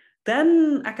trust?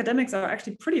 Then academics are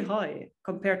actually pretty high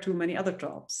compared to many other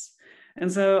jobs.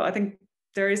 And so I think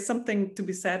there is something to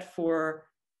be said for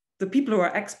the people who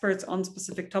are experts on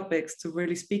specific topics to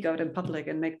really speak out in public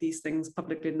and make these things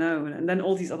publicly known. And then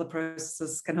all these other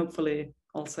processes can hopefully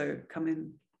also come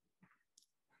in.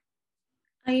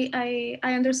 I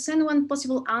understand one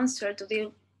possible answer to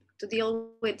deal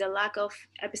with the lack of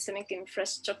epistemic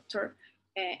infrastructure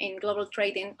in global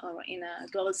trading or in a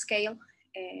global scale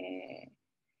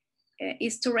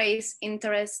is to raise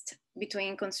interest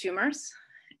between consumers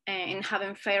in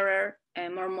having fairer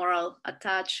and more moral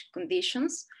attached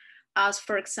conditions, as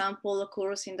for example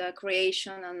occurs in the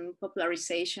creation and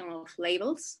popularization of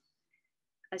labels,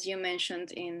 as you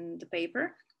mentioned in the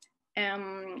paper.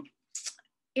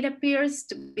 It appears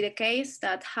to be the case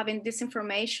that having this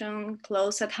information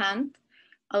close at hand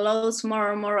allows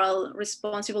more moral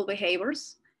responsible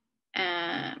behaviors.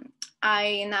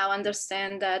 I now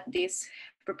understand that this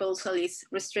proposal is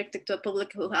restricted to a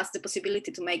public who has the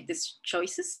possibility to make these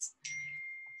choices.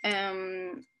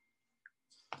 And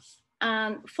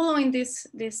following this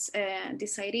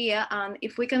idea, and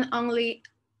if we can only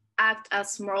act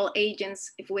as moral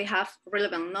agents if we have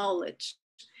relevant knowledge,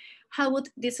 how would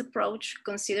this approach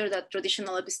consider that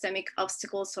traditional epistemic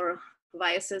obstacles or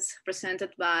biases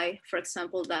presented by, for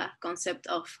example, the concept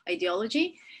of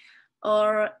ideology?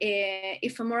 Or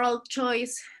if a moral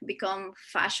choice become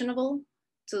fashionable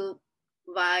to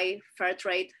buy fair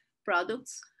trade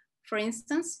products, for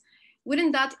instance,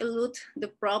 wouldn't that elude the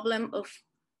problem of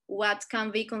what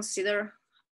can be considered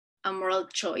a moral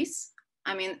choice?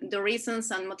 I mean, the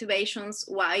reasons and motivations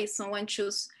why someone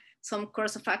chooses some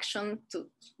course of action to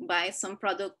buy some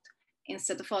product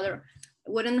instead of other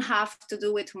wouldn't have to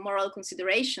do with moral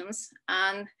considerations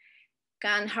and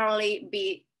can hardly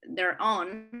be their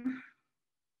own.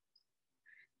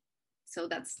 So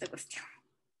that's the question.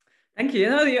 Thank you.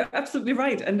 No, you're absolutely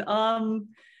right. And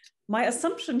my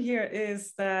assumption here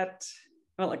is that,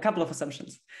 well, a couple of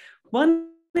assumptions. One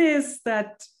is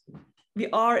that we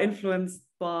are influenced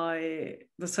by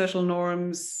the social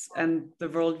norms and the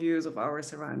worldviews of our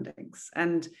surroundings.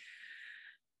 And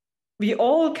we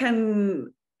all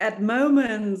can, at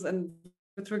moments and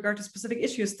with regard to specific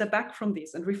issues, step back from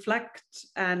these and reflect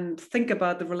and think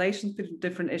about the relations between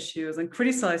different issues and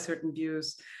criticize certain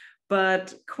views.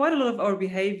 But quite a lot of our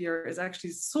behavior is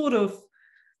actually sort of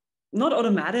not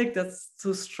automatic, that's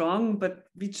too strong, but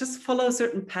we just follow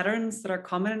certain patterns that are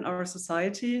common in our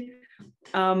society.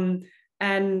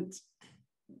 And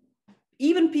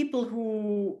even people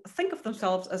who think of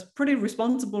themselves as pretty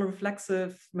responsible,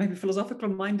 reflexive, maybe philosophical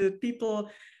minded people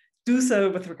do so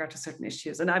with regard to certain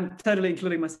issues. And I'm totally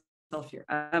including myself here.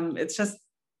 It's just,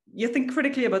 you think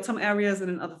critically about some areas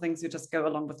and in other things you just go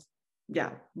along with,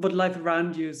 yeah, what life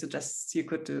around you suggests you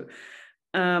could do.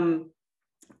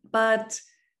 But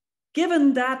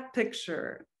given that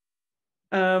picture,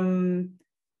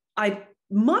 I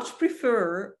much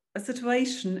prefer a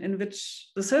situation in which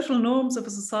the social norms of a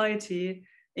society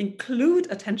include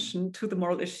attention to the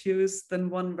moral issues than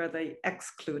one where they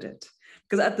exclude it.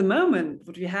 Because at the moment,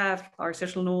 what we have are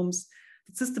social norms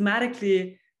that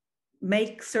systematically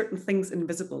make certain things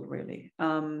invisible, really.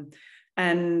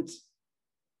 And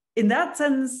in that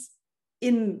sense,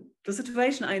 in the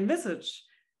situation I envisage,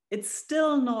 it's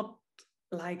still not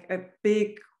like a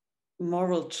big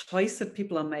moral choice that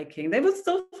people are making. They would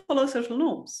still follow social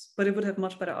norms, but it would have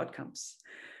much better outcomes.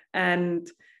 And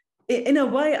in a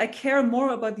way, I care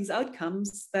more about these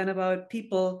outcomes than about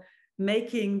people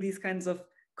making these kinds of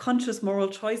conscious moral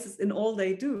choices in all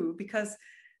they do, because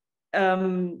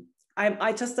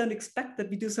I just don't expect that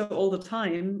we do so all the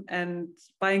time. And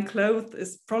buying clothes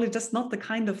is probably just not the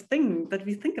kind of thing that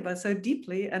we think about so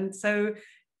deeply. And so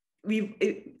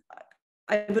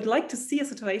I would like to see a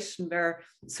situation where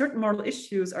certain moral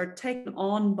issues are taken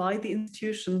on by the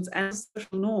institutions and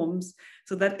social norms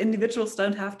so that individuals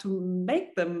don't have to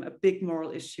make them a big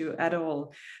moral issue at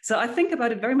all. So I think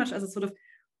about it very much as a sort of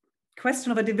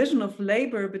question of a division of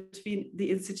labor between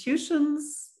the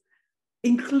institutions,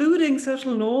 including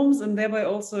social norms, and thereby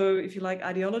also, if you like,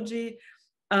 ideology,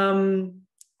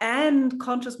 and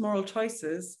conscious moral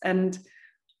choices. And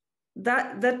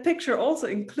that picture also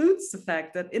includes the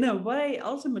fact that in a way,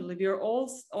 ultimately, we are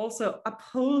also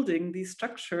upholding these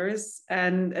structures.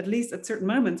 And at least at certain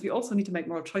moments, we also need to make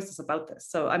moral choices about this.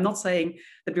 So I'm not saying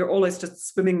that we're always just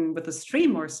swimming with the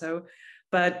stream or so,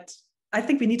 but I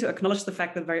think we need to acknowledge the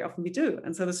fact that very often we do.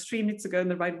 And so the stream needs to go in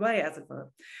the right way, as it were.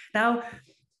 Now,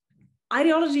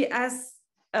 ideology as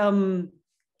an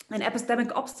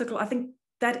epistemic obstacle, I think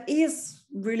that is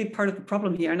really part of the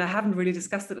problem here. And I haven't really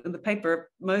discussed it in the paper,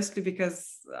 mostly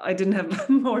because I didn't have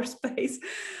more space.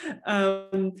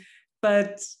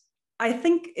 But I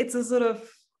think it's a sort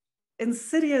of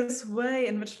insidious way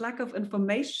in which lack of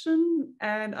information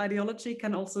and ideology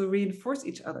can also reinforce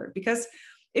each other. Because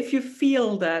if you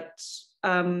feel that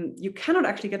you cannot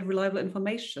actually get reliable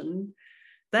information,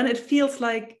 then it feels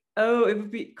like, oh, it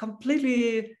would be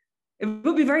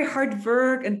very hard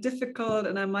work and difficult,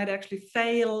 and I might actually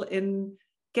fail in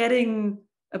getting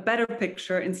a better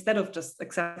picture instead of just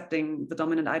accepting the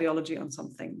dominant ideology on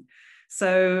something.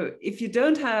 So if you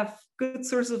don't have good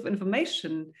sources of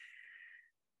information,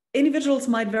 individuals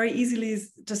might very easily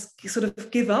just sort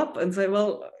of give up and say,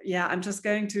 well, yeah, I'm just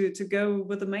going to go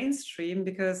with the mainstream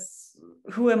because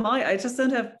who am I? I just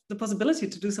don't have the possibility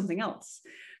to do something else.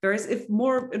 Whereas if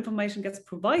more information gets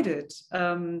provided,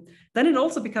 then it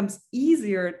also becomes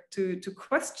easier to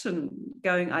question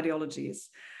going ideologies.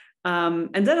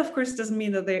 And that, of course, doesn't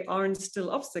mean that they aren't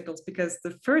still obstacles, because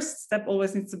the first step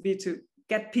always needs to be to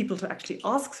get people to actually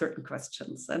ask certain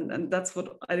questions. And that's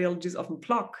what ideologies often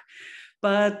block.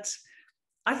 But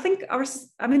I think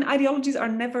ideologies are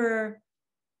never,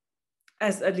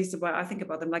 as at least the way I think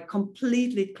about them, like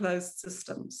completely closed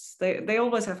systems. They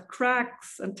always have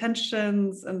cracks and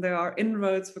tensions, and there are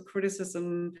inroads for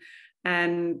criticism.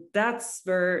 And that's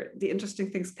where the interesting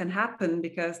things can happen,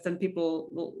 because then people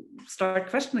will start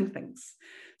questioning things.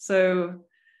 So,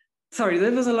 sorry,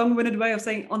 that was a long-winded way of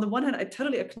saying, on the one hand, I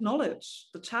totally acknowledge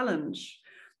the challenge,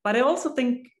 but I also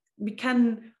think we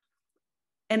can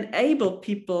enable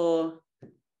people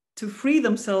to free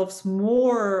themselves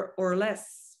more or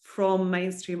less from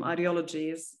mainstream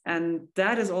ideologies. And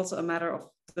that is also a matter of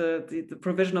the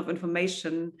provision of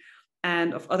information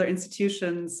and of other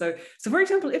institutions. So for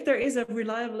example, if there is a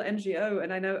reliable NGO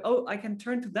and I know, oh, I can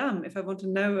turn to them if I want to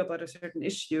know about a certain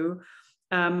issue,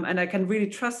 and I can really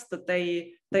trust that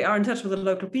they are in touch with the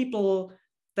local people,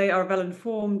 they are well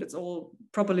informed, it's all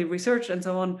properly researched and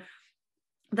so on,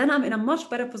 then I'm in a much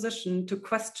better position to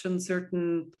question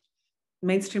certain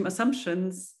mainstream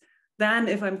assumptions than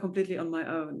if I'm completely on my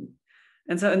own.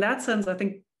 And so in that sense, I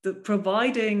think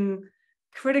providing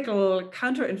critical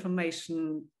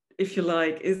counter-information, if you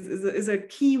like, is a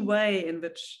key way in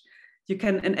which you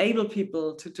can enable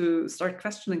people to start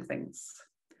questioning things.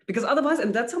 Because otherwise,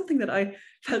 and that's something that I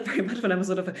felt very much when I was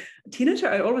sort of a teenager,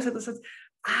 I always had the sense,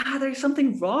 there's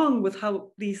something wrong with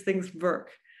how these things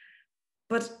work.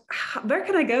 But where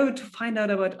can I go to find out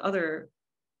about other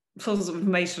sources of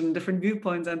information, different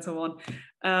viewpoints, and so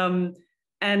on?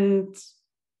 And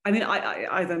I mean,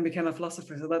 I then became a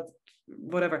philosopher, so that's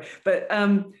whatever.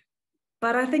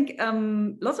 But I think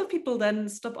lots of people then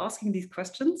stop asking these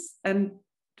questions and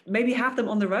maybe have them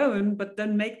on their own, but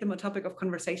then make them a topic of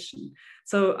conversation.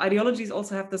 So ideologies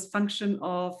also have this function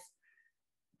of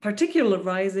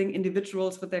particularizing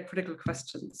individuals with their critical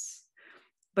questions.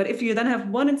 But if you then have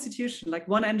one institution, like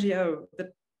one NGO, that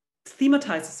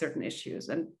thematizes certain issues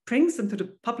and brings them to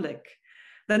the public,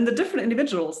 then the different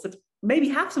individuals that maybe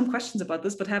have some questions about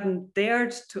this, but haven't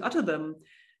dared to utter them,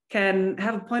 can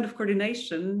have a point of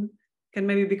coordination, can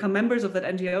maybe become members of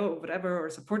that NGO or whatever, or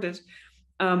support it.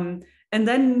 And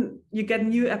then you get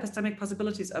new epistemic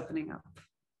possibilities opening up.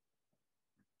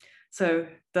 So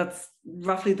that's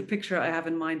roughly the picture I have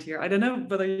in mind here. I don't know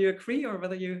whether you agree or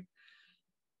whether you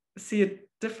see it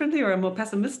differently or are more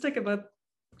pessimistic about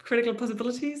critical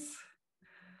possibilities.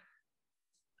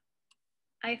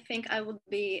 I think I would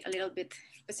be a little bit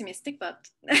pessimistic, but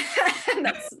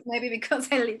that's maybe because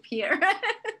I live here.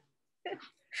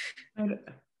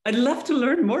 I'd love to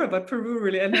learn more about Peru,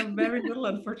 really. I know very little,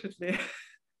 unfortunately.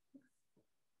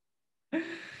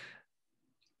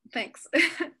 Thanks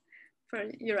for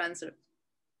your answer.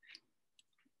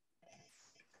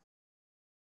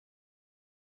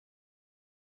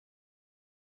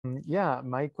 Yeah,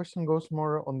 my question goes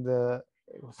more on the,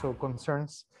 so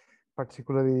concerns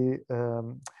particularly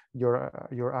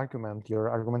your argument, your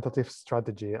argumentative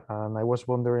strategy. And I was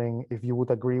wondering if you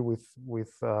would agree with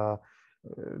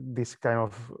this kind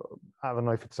of, I don't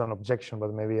know if it's an objection,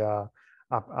 but maybe a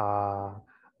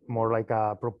more like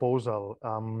a proposal.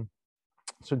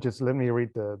 So just let me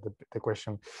read the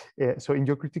question. So in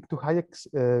your critique to Hayek's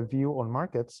view on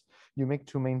markets, you make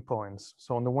two main points.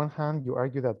 So on the one hand, you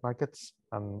argue that markets,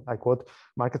 and I quote,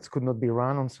 markets could not be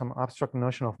run on some abstract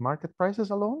notion of market prices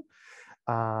alone.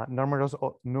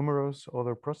 Numerous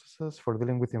other processes for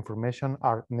dealing with information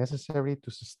are necessary to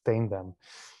sustain them.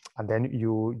 And then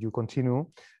you continue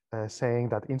saying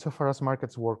that insofar as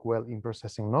markets work well in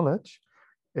processing knowledge,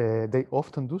 they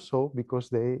often do so because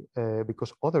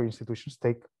other institutions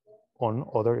take on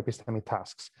other epistemic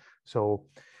tasks. So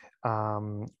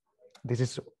this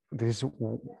is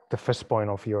the first point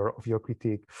of your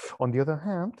critique. On the other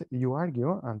hand, you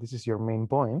argue, and this is your main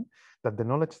point, that the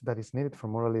knowledge that is needed for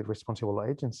morally responsible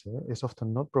agency is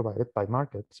often not provided by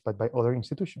markets, but by other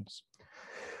institutions.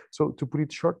 So to put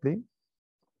it shortly,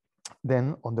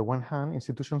 then on the one hand,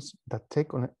 institutions that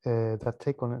take on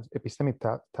epistemic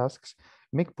tasks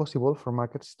make possible for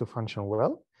markets to function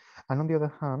well. And on the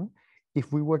other hand,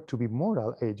 if we were to be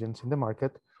moral agents in the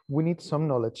market, we need some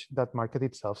knowledge that market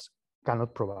itself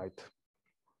cannot provide.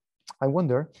 I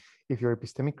wonder if your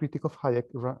epistemic critique of Hayek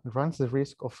runs the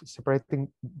risk of separating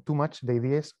too much the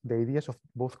ideas of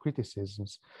both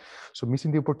criticisms, so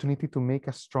missing the opportunity to make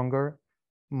a stronger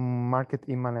market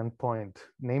immanent point,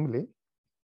 namely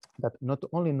that not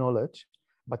only knowledge,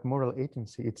 but moral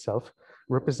agency itself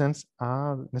represents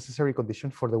a necessary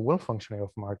condition for the well-functioning of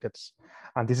markets.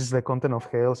 And this is the content of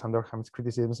Hale's and Durkheim's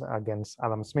criticisms against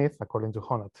Adam Smith, according to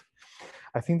Honnold.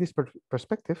 I think this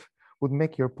perspective would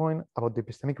make your point about the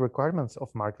epistemic requirements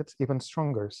of markets even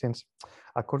stronger, since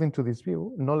according to this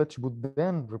view, knowledge would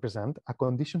then represent a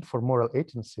condition for moral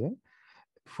agency,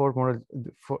 for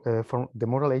the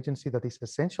moral agency that is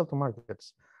essential to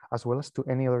markets, as well as to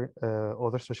any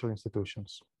other social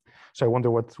institutions. So I wonder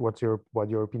what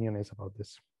your opinion is about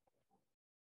this.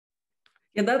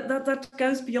 Yeah, that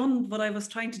goes beyond what I was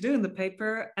trying to do in the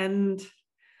paper, and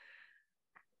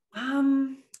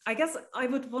I guess I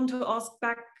would want to ask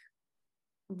back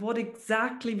what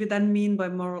exactly we then mean by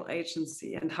moral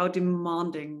agency and how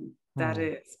demanding that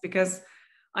is, because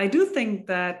I do think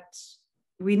that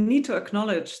we need to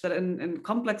acknowledge that in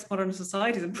complex modern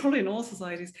societies, and probably in all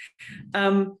societies,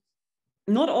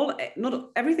 not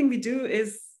everything we do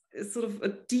is sort of a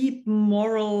deep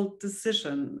moral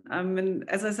decision. I mean,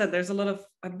 as I said, there's a lot of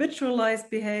habitualized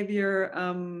behavior,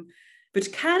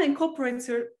 which can incorporate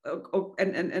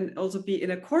and also be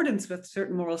in accordance with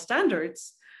certain moral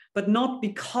standards, but not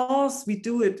because we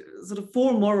do it sort of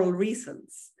for moral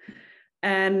reasons.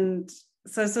 And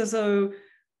so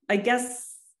I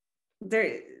guess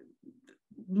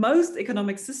most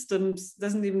economic systems,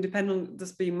 doesn't even depend on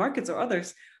this being markets or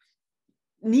others,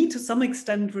 need to some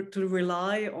extent to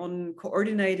rely on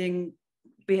coordinating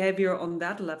behavior on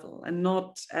that level and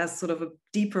not as sort of a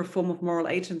deeper form of moral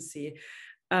agency.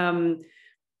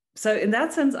 So in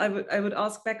that sense, I would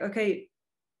ask back, okay,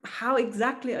 how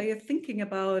exactly are you thinking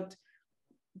about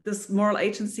this moral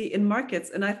agency in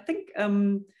markets? And I think,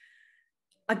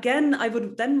 again, I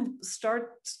would then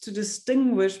start to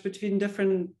distinguish between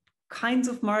different kinds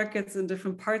of markets in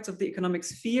different parts of the economic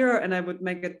sphere. And I would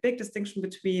make a big distinction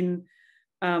between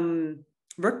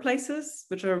workplaces,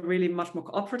 which are really much more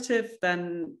cooperative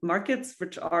than markets,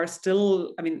 which are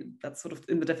still, I mean, that's sort of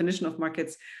in the definition of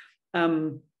markets,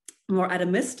 more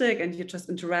atomistic, and you just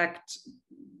interact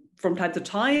from time to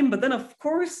time. But then, of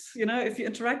course, you know, if you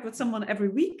interact with someone every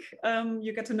week,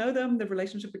 you get to know them, the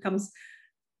relationship becomes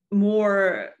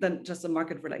more than just a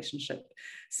market relationship.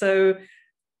 So,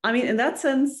 I mean, in that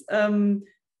sense,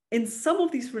 in some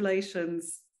of these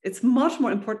relations, it's much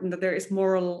more important that there is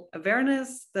moral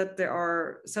awareness, that there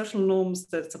are social norms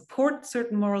that support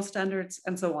certain moral standards,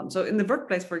 and so on. So in the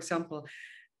workplace, for example,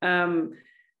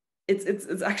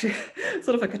 it's actually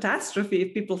sort of a catastrophe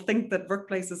if people think that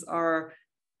workplaces are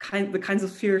the kinds of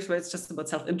spheres where it's just about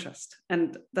self-interest.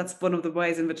 And that's one of the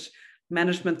ways in which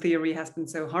management theory has been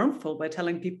so harmful, by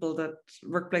telling people that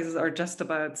workplaces are just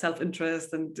about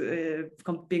self-interest and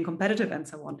being competitive and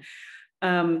so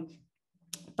on.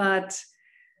 But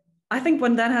I think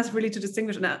one then has really to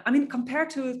distinguish now. I mean, compared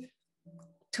to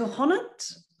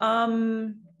Honnold,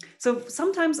 So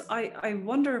sometimes I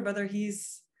wonder whether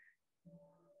he's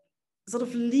sort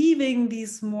of leaving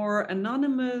these more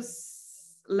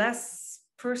anonymous, less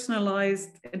personalized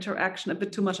interaction a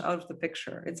bit too much out of the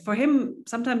picture. It's for him,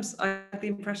 sometimes I have the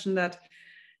impression that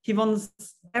he wants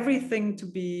everything to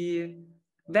be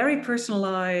very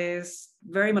personalized,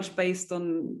 very much based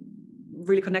on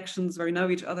really connections where we know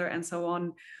each other and so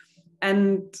on.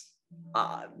 And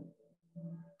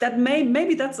that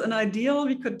maybe that's an ideal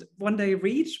we could one day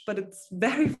reach, but it's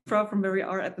very far from where we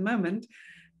are at the moment.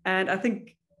 And I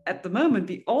think at the moment,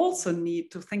 we also need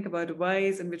to think about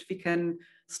ways in which we can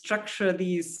structure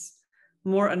these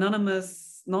more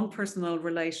anonymous, non-personal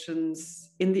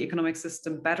relations in the economic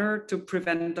system better to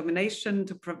prevent domination,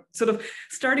 to sort of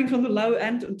starting from the low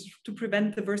end and to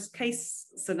prevent the worst case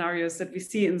scenarios that we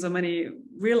see in so many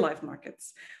real life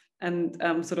markets, and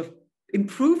sort of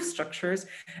improve structures.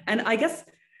 And I guess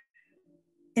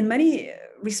in many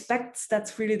respects,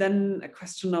 that's really then a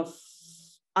question of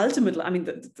ultimately, I mean,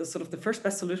 the sort of the first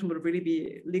best solution would really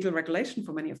be legal regulation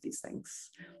for many of these things.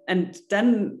 And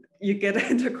then you get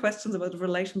into questions about the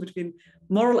relation between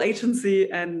moral agency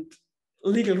and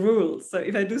legal rules. So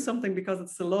if I do something because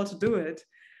it's the law to do it,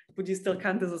 would you still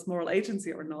count this as moral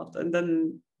agency or not? And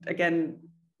then again,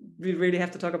 we really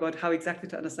have to talk about how exactly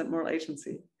to understand moral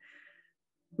agency.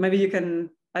 Maybe you can,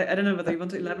 I don't know whether you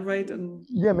want to elaborate on.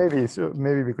 Yeah, maybe. So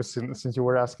maybe because since you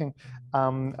were asking,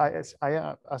 I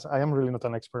am really not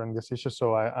an expert on this issue,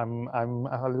 so I'm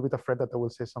a little bit afraid that I will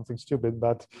say something stupid,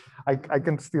 but I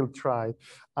can still try.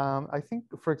 I think,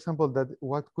 for example, that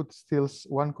one could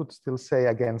still say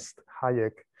against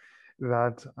Hayek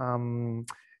that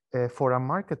for a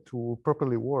market to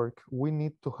properly work, we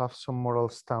need to have some moral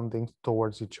standing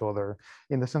towards each other,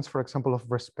 in the sense, for example, of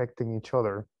respecting each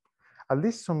other. At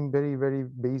least some very, very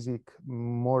basic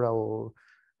moral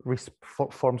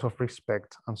forms of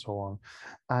respect and so on.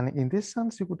 And in this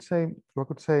sense, we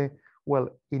could say, well,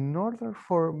 in order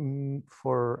for an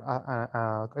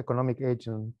economic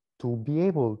agent to be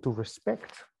able to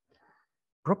respect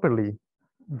properly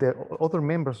the other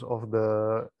members of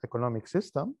the economic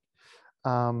system,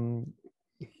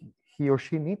 he or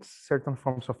she needs certain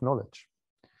forms of knowledge.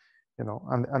 You know,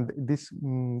 and this,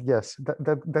 yes,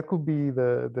 that could be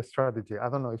the strategy. I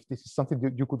don't know if this is something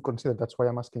that you could consider. That's why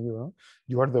I'm asking you. Huh?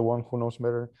 You are the one who knows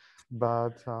better.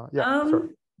 But yeah, sorry.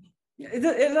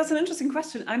 That's an interesting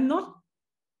question. I'm not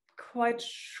quite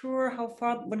sure how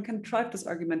far one can drive this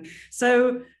argument.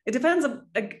 So it depends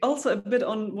also a bit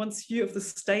on one's view of the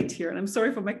state here. And I'm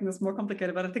sorry for making this more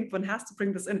complicated, but I think one has to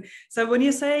bring this in. So when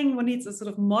you're saying one needs a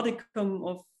sort of modicum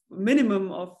of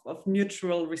minimum of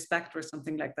mutual respect or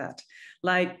something like that,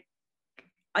 like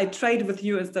I trade with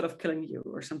you instead of killing you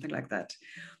or something like that.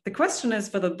 The question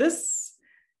is whether this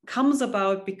comes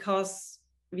about because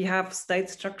we have state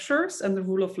structures and the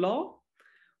rule of law,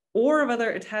 or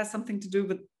whether it has something to do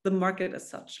with the market as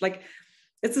such. Like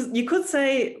you could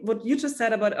say what you just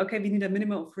said about, okay, we need a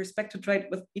minimum of respect to trade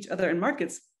with each other in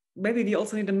markets. Maybe we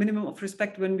also need a minimum of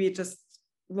respect when we just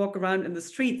walk around in the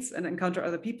streets and encounter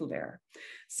other people there.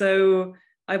 So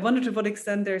I wonder to what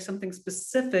extent there's something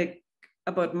specific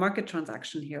about market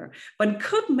transaction here. One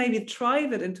could maybe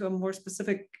drive it into a more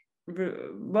specific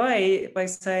way by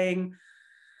saying,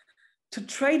 to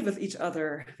trade with each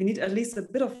other, we need at least a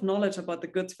bit of knowledge about the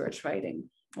goods we're trading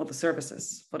or the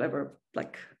services, whatever,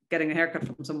 like getting a haircut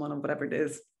from someone or whatever it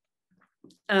is.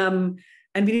 And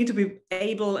we need to be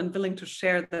able and willing to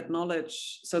share that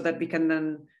knowledge so that we can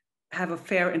then have a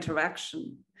fair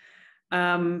interaction.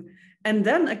 And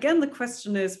then again, the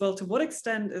question is, well, to what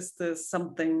extent is this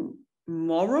something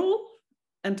moral?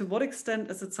 And to what extent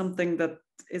is it something that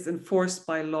is enforced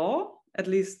by law, at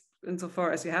least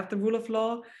insofar as you have the rule of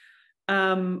law,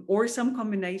 or some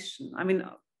combination? I mean,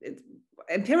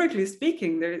 empirically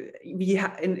speaking,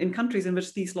 in countries in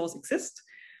which these laws exist,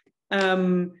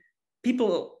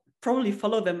 people probably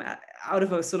follow them out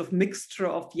of a sort of mixture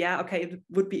of, yeah, okay, it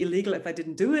would be illegal if I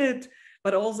didn't do it,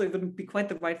 but also it wouldn't be quite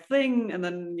the right thing. And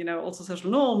then, you know, also social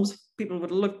norms, people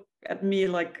would look at me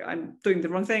like I'm doing the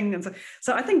wrong thing. And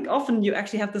so I think often you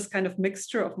actually have this kind of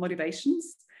mixture of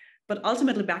motivations, but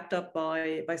ultimately backed up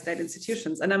by state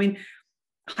institutions. And I mean,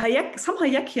 some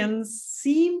Hayekians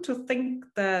seem to think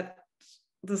that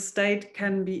the state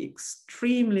can be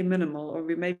extremely minimal, or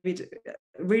we may be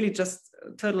really just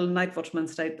a total night watchman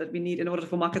state that we need in order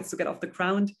for markets to get off the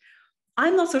ground.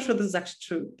 I'm not so sure this is actually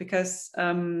true, because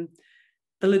the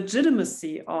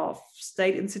legitimacy of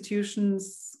state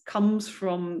institutions comes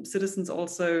from citizens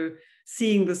also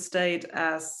seeing the state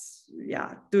as,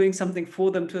 yeah, doing something for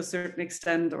them to a certain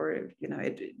extent, or, you know,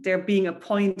 there being a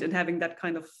point in having that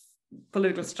kind of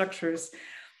political structures.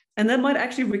 And that might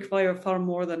actually require far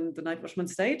more than the night watchman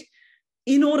state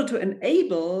in order to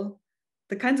enable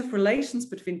the kinds of relations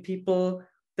between people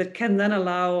that can then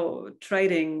allow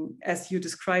trading, as you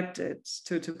described it,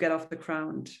 to get off the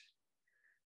ground.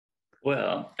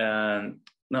 Well,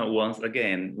 now once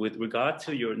again, with regard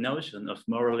to your notion of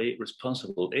morally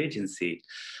responsible agency,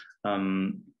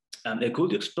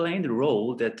 could you explain the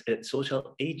role that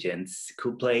social agents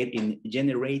could play in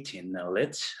generating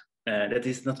knowledge? That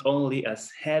is not only as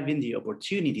having the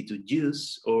opportunity to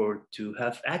use or to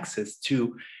have access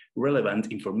to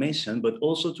relevant information, but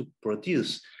also to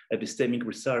produce epistemic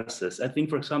resources. I think,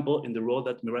 for example, in the role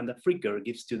that Miranda Fricker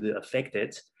gives to the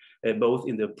affected, both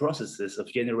in the processes of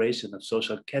generation of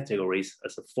social categories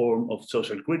as a form of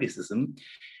social criticism,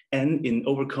 and in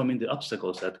overcoming the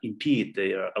obstacles that impede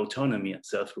their autonomy and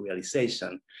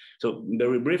self-realization. So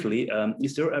very briefly,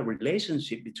 is there a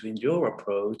relationship between your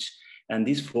approach and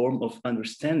this form of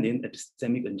understanding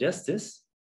epistemic injustice?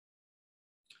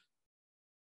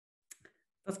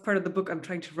 That's part of the book I'm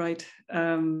trying to write,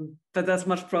 but that's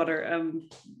much broader.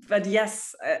 But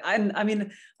yes, I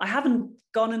mean, I haven't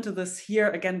gone into this here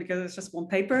again because it's just one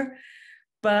paper,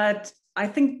 but I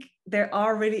think there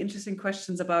are really interesting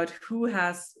questions about who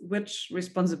has which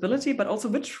responsibility, but also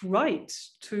which right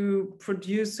to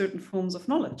produce certain forms of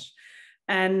knowledge.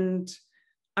 And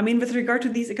I mean, with regard to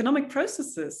these economic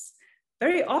processes,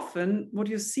 very often what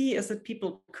you see is that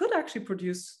people could actually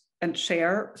produce and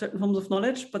share certain forms of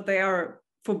knowledge, but they are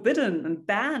forbidden and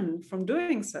banned from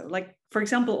doing so. Like, for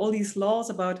example, all these laws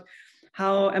about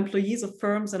how employees of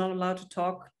firms are not allowed to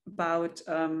talk about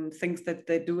things that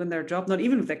they do in their job, not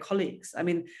even with their colleagues. I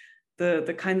mean,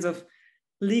 the kinds of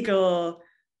legal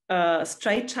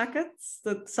straitjackets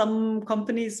that some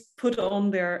companies put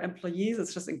on their employees,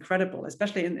 it's just incredible,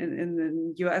 especially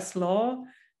in US law.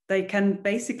 They can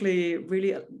basically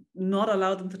really not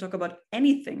allow them to talk about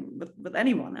anything with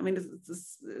anyone. I mean,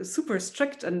 it's super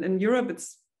strict, and in Europe,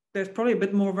 there's probably a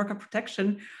bit more worker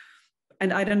protection.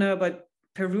 And I don't know about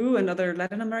Peru and other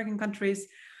Latin American countries,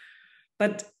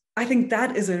 but I think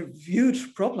that is a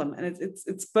huge problem, and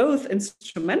it's both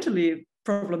instrumentally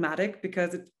problematic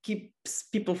because it keeps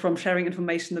people from sharing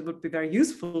information that would be very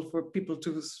useful for people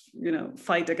to, you know,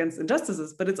 fight against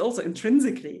injustices, but it's also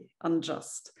intrinsically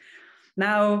unjust.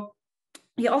 Now,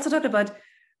 he also talked about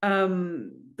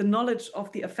the knowledge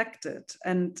of the affected,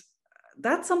 and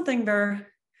that's something where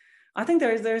I think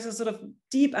there's a sort of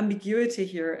deep ambiguity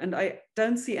here, and I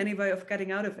don't see any way of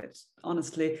getting out of it,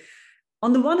 honestly.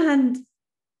 On the one hand,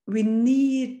 we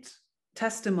need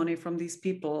testimony from these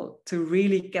people to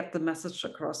really get the message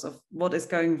across of what is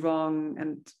going wrong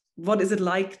and what is it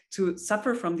like to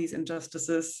suffer from these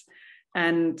injustices.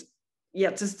 And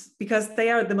yeah, just because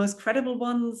they are the most credible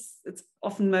ones, it's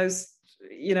often most,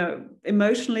 you know,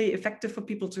 emotionally effective for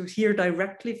people to hear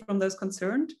directly from those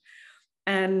concerned.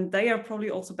 And they are probably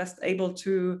also best able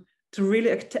to really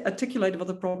articulate what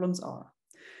the problems are.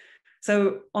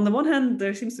 So on the one hand,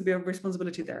 there seems to be a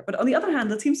responsibility there. But on the other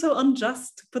hand, it seems so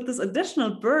unjust to put this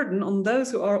additional burden on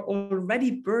those who are already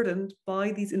burdened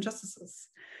by these injustices.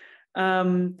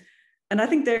 And I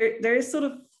think there is sort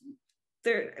of,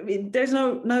 I mean, there's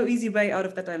no easy way out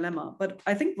of that dilemma. But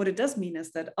I think what it does mean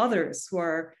is that others who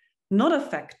are not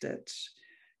affected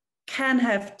can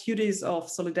have duties of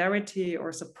solidarity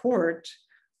or support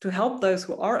to help those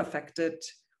who are affected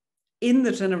in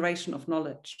the generation of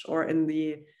knowledge, or in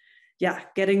the,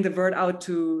 getting the word out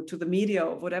to the media,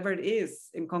 or whatever it is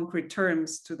in concrete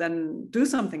terms, to then do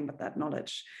something with that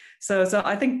knowledge. So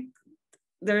I think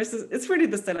it's really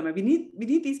this dilemma. We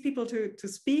need these people to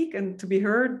speak and to be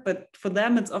heard, but for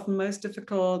them it's often most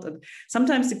difficult. And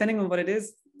sometimes, depending on what it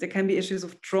is, there can be issues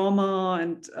of trauma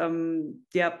and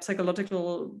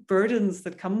psychological burdens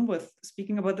that come with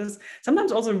speaking about this.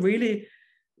 Sometimes also really,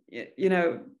 you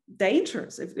know,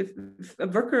 dangers. If a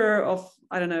worker of,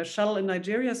 I don't know, Shell in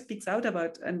Nigeria speaks out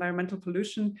about environmental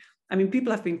pollution, I mean,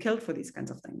 people have been killed for these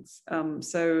kinds of things.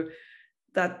 So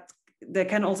that there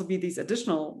can also be these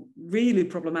additional really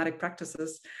problematic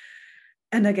practices.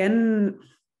 And again,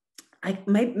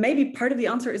 maybe part of the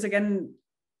answer is, again,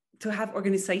 to have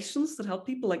organizations that help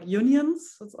people, like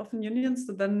unions. It's often unions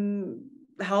that then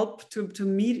help to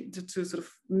sort of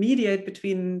mediate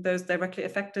between those directly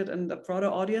affected and a broader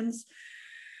audience.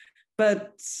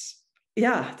 But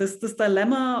yeah, this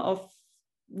dilemma of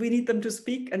we need them to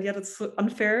speak and yet it's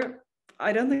unfair,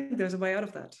 I don't think there's a way out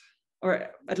of that, or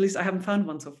at least I haven't found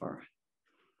one so far.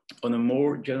 On a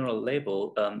more general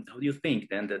level, how do you think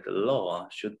then that the law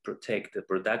should protect the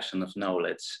production of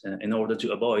knowledge in order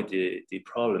to avoid the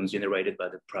problems generated by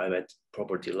the private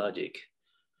property logic?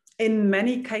 In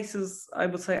many cases, I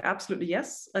would say absolutely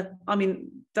yes. I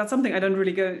mean, that's something I don't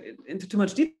really go into too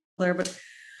much detail there, but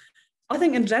I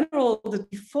think in general, the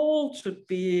default should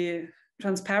be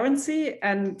transparency.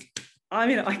 And I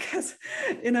mean, I guess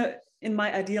in my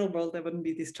ideal world, there wouldn't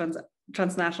be these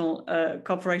transnational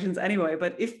corporations anyway.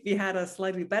 But if we had a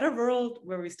slightly better world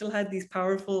where we still had these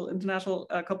powerful international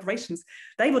corporations,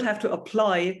 they would have to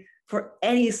apply for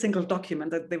any single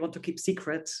document that they want to keep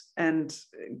secret and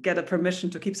get a permission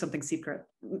to keep something secret.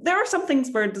 There are some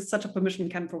things where such a permission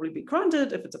can probably be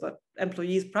granted if it's about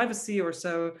employees' privacy or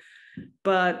so.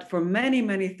 But for many,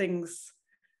 many things,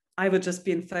 I would just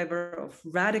be in favor of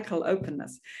radical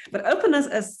openness. But openness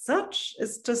as such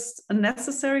is just a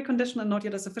necessary condition and not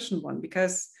yet a sufficient one,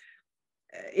 because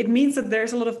it means that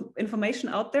there's a lot of information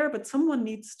out there, but someone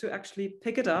needs to actually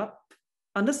pick it up,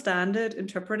 understand it,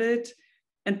 interpret it,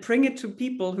 and bring it to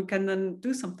people who can then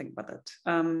do something with it.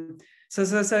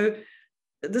 So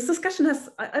this discussion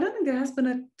I don't think there has been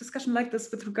a discussion like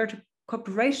this with regard to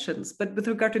corporations, but with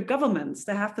regard to governments,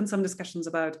 there have been some discussions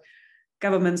about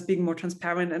governments being more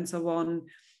transparent and so on.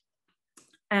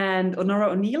 And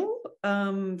Honora O'Neill,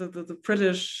 the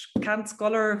British Kant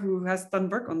scholar who has done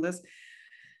work on this,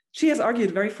 she has argued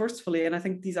very forcefully, and I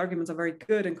think these arguments are very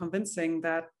good and convincing,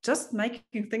 that just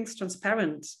making things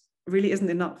transparent really isn't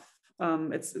enough.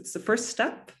 It's the first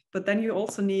step, but then you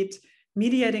also need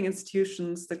mediating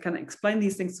institutions that can explain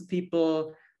these things to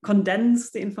people, condense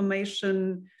the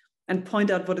information, and point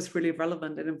out what is really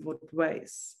relevant and in what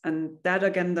ways. And that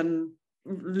again then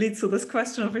leads to this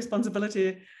question of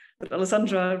responsibility that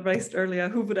Alessandra raised earlier.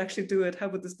 Who would actually do it? How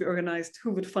would this be organized? Who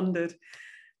would fund it?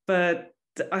 But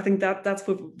I think that's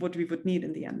what we would need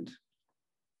in the end.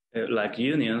 Like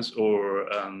unions, or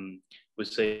we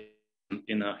say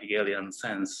in a Hegelian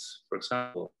sense, for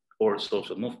example, or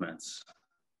social movements.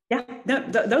 Yeah,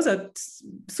 those are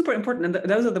super important. And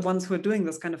those are the ones who are doing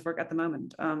this kind of work at the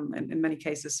moment, in many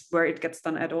cases where it gets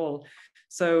done at all.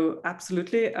 So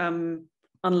absolutely,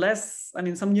 unless, I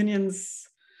mean, some unions,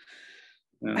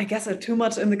 yeah, I guess, are too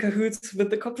much in the cahoots with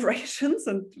the corporations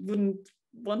and wouldn't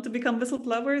want to become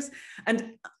whistleblowers.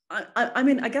 And I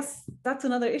mean, I guess that's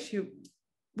another issue.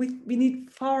 We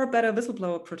need far better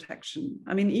whistleblower protection.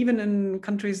 I mean, even in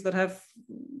countries that have,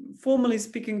 formally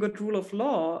speaking, good rule of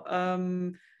law,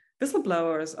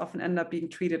 whistleblowers often end up being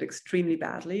treated extremely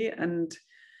badly. And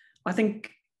I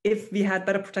think if we had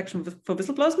better protection for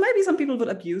whistleblowers, maybe some people would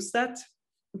abuse that.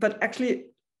 But actually,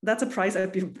 that's a price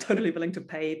I'd be totally willing to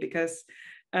pay, because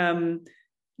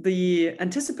the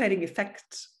anticipating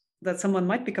effect that someone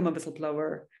might become a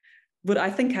whistleblower would, I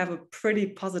think, have a pretty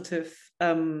positive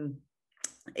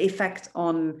effect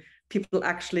on people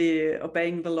actually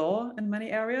obeying the law in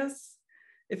many areas.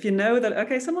 If you know that,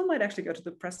 okay, someone might actually go to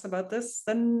the press about this,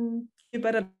 then you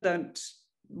better don't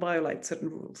violate certain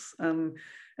rules. And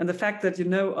the fact that, you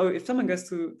know, oh, if someone goes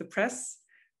to the press,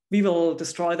 we will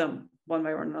destroy them one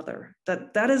way or another.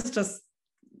 That is just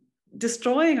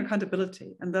destroying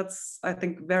accountability. And that's, I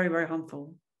think, very, very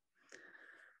harmful.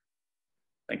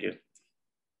 Thank you.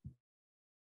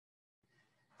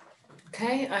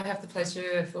 Okay, I have the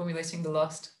pleasure of formulating the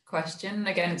last question.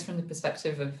 Again, it's from the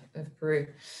perspective of Peru.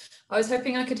 I was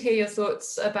hoping I could hear your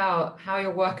thoughts about how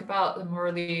your work about the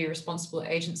morally responsible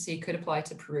agency could apply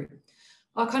to Peru.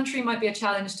 Our country might be a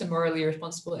challenge to morally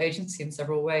responsible agency in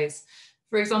several ways.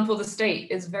 For example, the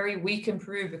state is very weak in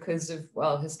Peru because of,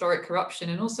 well, historic corruption,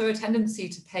 and also a tendency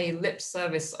to pay lip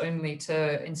service only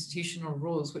to institutional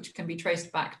rules, which can be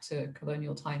traced back to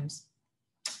colonial times.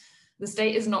 The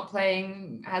state is not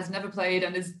playing, has never played,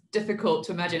 and is difficult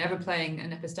to imagine ever playing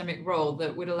an epistemic role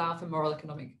that would allow for moral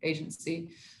economic agency.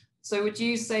 So would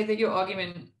you say that your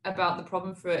argument about the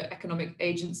problem for economic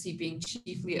agency being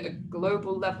chiefly at a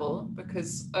global level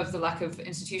because of the lack of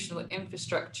institutional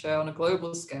infrastructure on a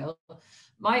global scale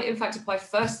might in fact apply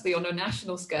firstly on a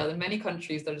national scale in many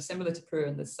countries that are similar to Peru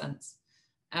in this sense?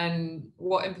 And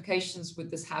what implications would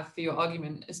this have for your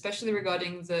argument, especially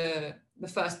regarding the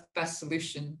first best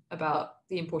solution about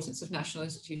the importance of national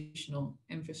institutional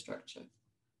infrastructure?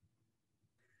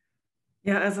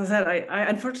 Yeah, as I said, I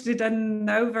unfortunately don't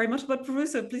know very much about Peru,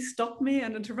 so please stop me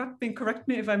and interrupt me and correct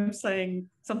me if I'm saying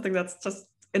something that's just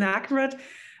inaccurate.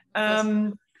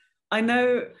 I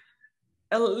know,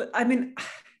 I mean,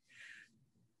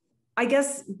 I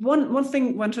guess one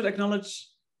thing one should acknowledge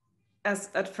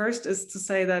at first is to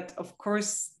say that, of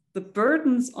course, the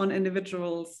burdens on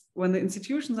individuals when the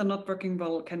institutions are not working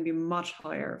well can be much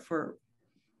higher for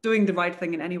doing the right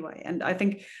thing in any way. And I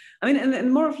think, I mean,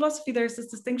 in moral philosophy, there's this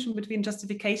distinction between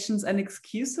justifications and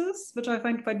excuses, which I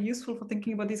find quite useful for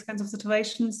thinking about these kinds of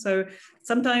situations. So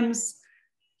sometimes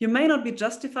you may not be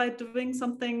justified doing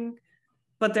something,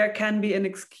 but there can be an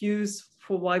excuse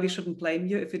for why we shouldn't blame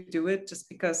you if you do it, just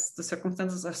because the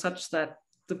circumstances are such that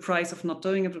the price of not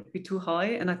doing it would be too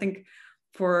high. And I think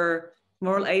for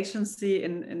moral agency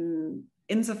in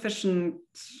insufficient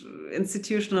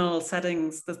institutional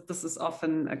settings, this is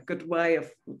often a good way of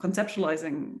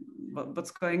conceptualizing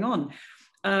what's going on.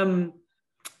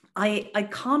 I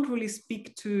can't really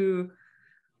speak to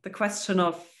the question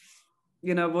of,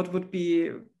 you know, what would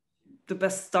be the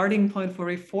best starting point for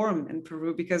reform in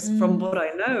Peru, because from what I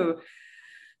know,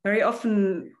 very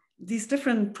often these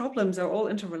different problems are all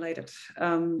interrelated.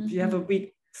 You have a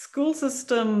weak school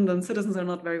system, then citizens are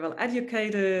not very well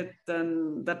educated,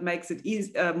 then that makes it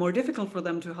more difficult for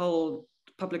them to hold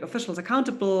public officials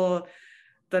accountable,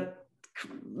 that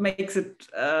makes it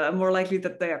more likely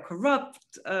that they are corrupt.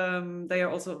 They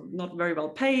are also not very well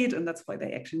paid, and that's why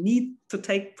they actually need to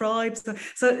take bribes.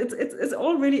 So it's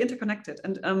all really interconnected.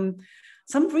 And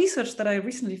some research that I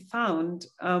recently found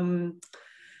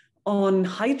on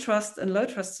high trust and low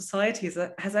trust societies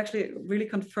has actually really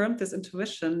confirmed this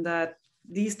intuition that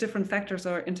these different factors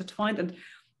are intertwined. And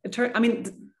I mean,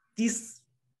 these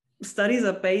studies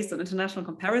are based on international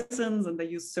comparisons, and they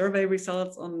use survey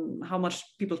results on how much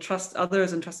people trust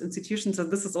others and trust institutions.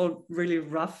 And this is all really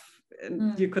rough,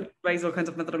 and you could raise all kinds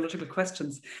of methodological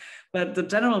questions. But the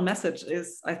general message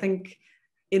is, I think,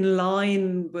 in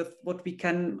line with what we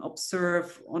can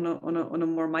observe on a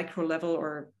more micro level,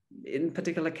 or in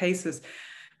particular cases,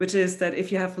 which is that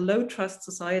if you have low trust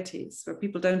societies where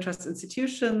people don't trust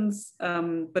institutions,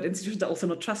 but institutions are also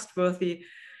not trustworthy,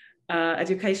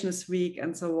 education is weak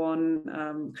and so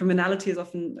on, criminality is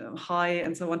often high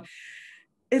and so on,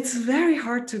 it's very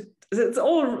hard to, it's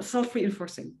all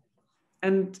self-reinforcing.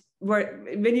 And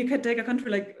when you can take a country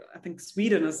like, I think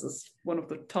Sweden is one of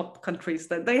the top countries,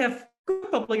 that they have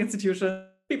good public institutions,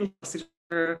 people trust each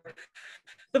other,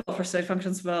 the welfare state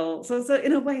functions well. So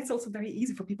in a way, it's also very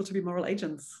easy for people to be moral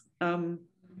agents.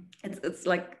 It's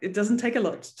like, it doesn't take a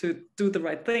lot to do the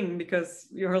right thing, because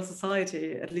your whole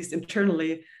society, at least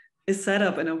internally, is set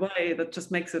up in a way that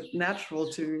just makes it natural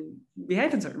to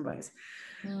behave in certain ways.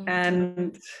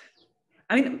 And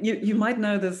I mean, you might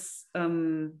know this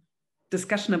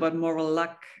discussion about moral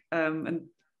luck, and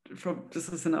this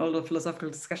is an older philosophical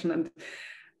discussion, and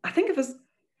I think it was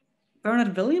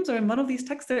Bernard Williams, or in one of these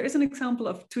texts, there is an example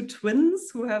of two twins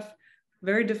who have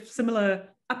very similar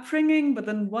upbringing, but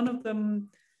then one of them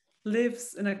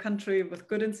lives in a country with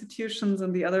good institutions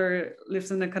and the other lives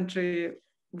in a country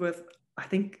with, I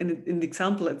think in the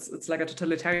example, it's like a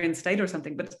totalitarian state or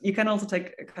something, but you can also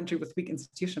take a country with weak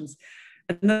institutions.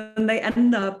 And then they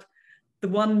end up, the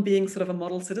one being sort of a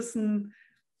model citizen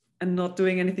and not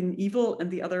doing anything evil, and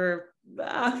the other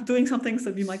doing some things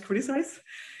that we might criticize.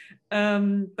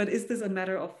 But is this a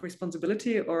matter of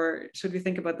responsibility, or should we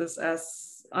think about this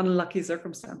as unlucky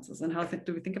circumstances? And how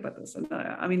do we think about this? And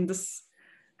I mean, this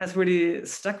has really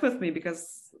stuck with me,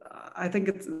 because I think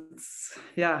it's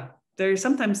yeah, there is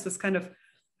sometimes this kind of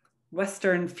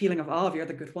Western feeling of, oh, we're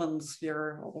the good ones,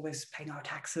 we're always paying our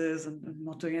taxes and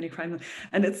not doing any crime.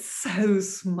 And it's so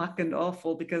smug and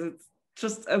awful, because it's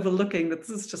just overlooking that this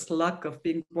is just luck of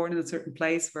being born in a certain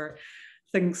place where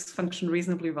things function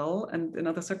reasonably well, and in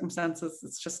other circumstances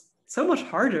it's just so much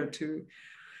harder to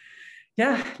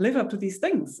live up to these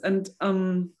things. And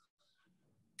I'm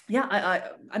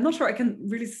not sure I can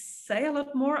really say a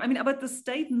lot more. I mean, about the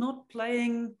state not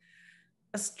playing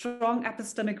a strong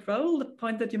epistemic role, the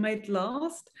point that you made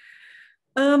last.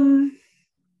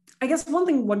 I guess one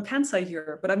thing one can say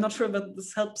here, but I'm not sure that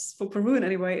this helps for Peru in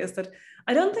any way, is that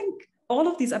I don't think all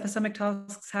of these epistemic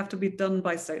tasks have to be done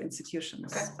by state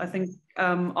institutions. Okay. I think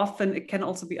often it can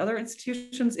also be other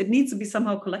institutions. It needs to be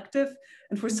somehow collective.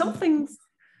 And for some things,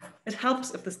 it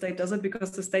helps if the state does it,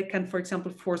 because the state can, for example,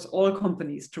 force all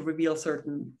companies to reveal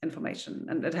certain information,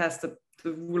 and it has the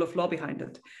rule of law behind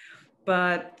it.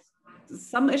 But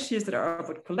some issues that are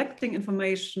about collecting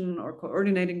information or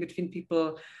coordinating between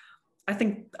people, I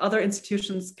think other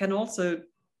institutions can also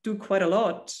do quite a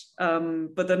lot.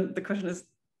 But then the question is,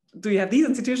 do you have these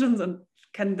institutions, and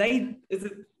is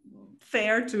it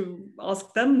fair to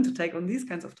ask them to take on these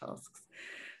kinds of tasks?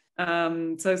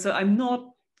 So I'm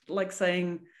not like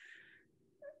saying,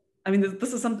 I mean,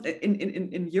 this is something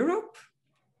in Europe,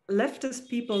 leftist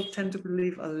people tend to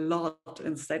believe a lot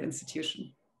in state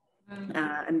institution.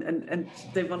 And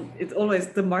they want, it's always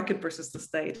the market versus the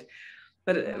state.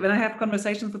 But when I have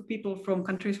conversations with people from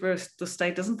countries where the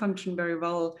state doesn't function very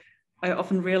well, I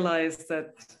often realize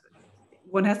that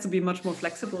one has to be much more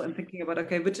flexible in thinking about,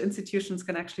 okay, which institutions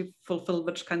can actually fulfill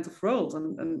which kinds of roles,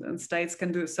 and states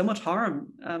can do so much harm.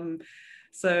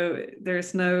 So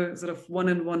there's no sort of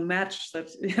one-on-one match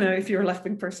that, you know, if you're a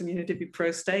left-wing person, you need to be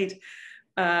pro-state.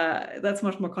 That's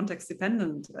much more context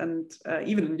dependent. And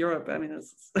even in Europe, I mean,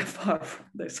 it's far from,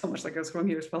 there's so much that goes wrong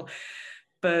here as well.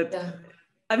 But yeah.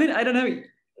 I mean, I don't know,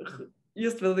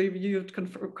 just whether you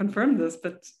confirm this,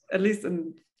 but at least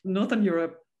in Northern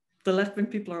Europe, the left-wing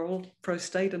people are all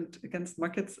pro-state and against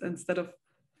markets instead of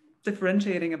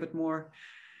differentiating a bit more.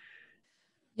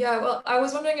 Yeah, well, I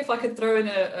was wondering if I could throw in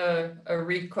a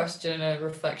re-question, a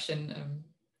reflection,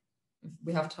 if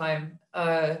we have time,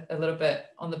 a little bit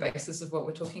on the basis of what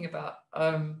we're talking about.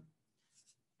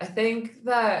 I think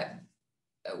that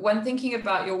when thinking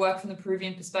about your work from the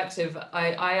Peruvian perspective,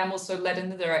 I am also led in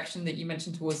the direction that you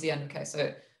mentioned towards the end. Okay,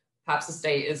 so perhaps the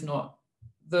state is not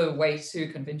the way to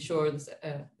kind of ensure this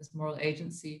moral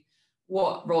agency.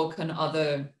 What role can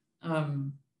other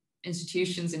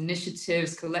institutions,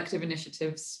 initiatives, collective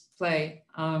initiatives play?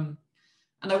 And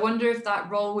I wonder if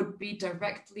that role would be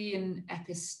directly an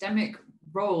epistemic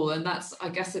role. And that's, I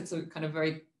guess it's a kind of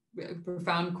very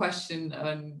profound question.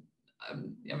 And I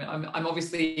mean, I'm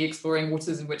obviously exploring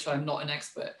waters in which I'm not an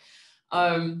expert.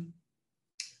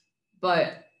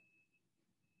 But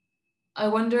I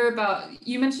wonder about,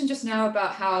 you mentioned just now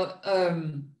about how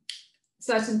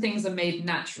certain things are made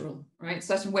natural, right?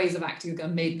 Certain ways of acting are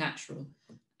made natural.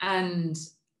 And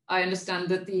I understand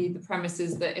that the premise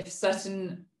is that if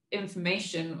certain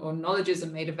information or knowledges are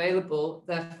made available,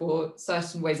 therefore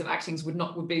certain ways of acting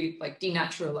would be like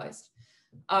denaturalized.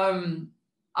 I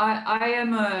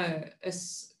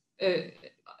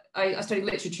study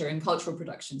literature and cultural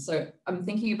production, so I'm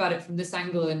thinking about it from this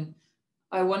angle, and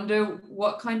I wonder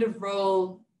what kind of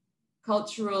role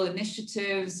cultural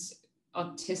initiatives,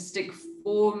 artistic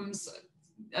forms,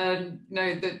 you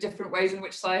know, the different ways in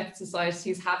which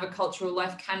societies have a cultural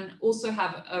life can also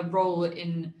have a role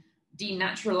in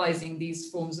denaturalizing these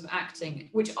forms of acting,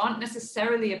 which aren't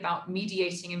necessarily about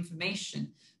mediating information,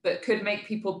 but could make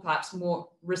people perhaps more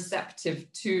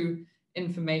receptive to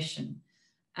information.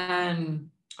 And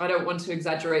I don't want to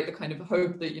exaggerate the kind of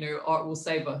hope that, you know, art will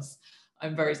save us.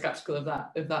 I'm very skeptical of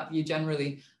that view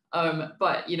generally.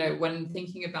 But, you know, when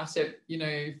thinking about it, you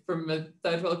know, from a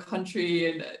third world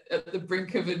country and at the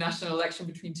brink of a national election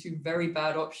between two very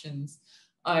bad options,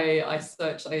 I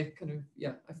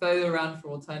further around for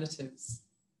alternatives.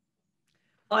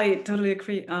 I totally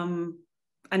agree. And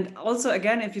also,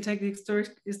 again, if you take the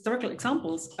historical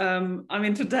examples, I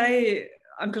mean, today,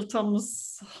 Uncle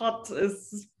Tom's Hut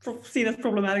is seen as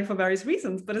problematic for various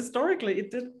reasons, but historically it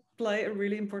did play a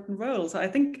really important role. So I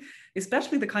think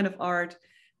especially the kind of art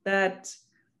that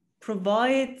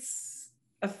provides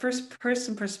a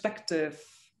first-person perspective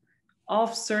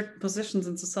of certain positions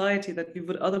in society that we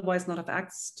would otherwise not have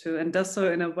access to, and does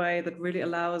so in a way that really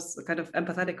allows a kind of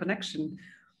empathetic connection.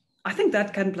 I think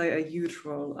that can play a huge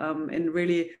role in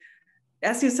really,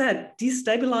 as you said,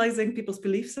 destabilizing people's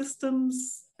belief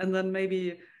systems, and then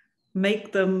maybe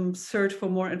make them search for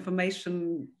more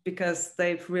information because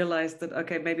they've realized that,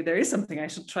 okay, maybe there is something I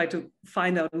should try to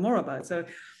find out more about. So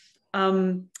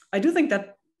I do think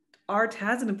that art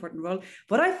has an important role.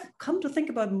 What I've come to think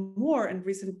about more in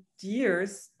recent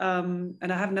years, and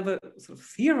I have never sort of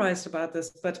theorized about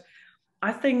this, but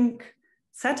I think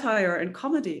satire and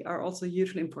comedy are also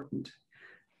hugely important.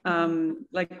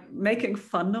 Like making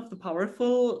fun of the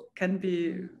powerful can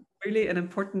be really an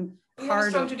important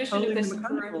part of holding them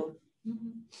accountable.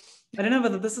 I don't know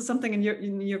whether this is something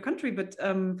in your country, but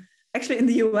actually in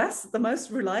the US, the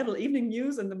most reliable evening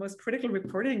news and the most critical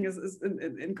reporting is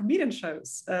in comedian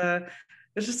shows.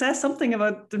 It just says something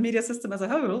about the media system as a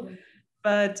whole.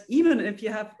 But even if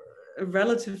you have a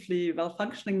relatively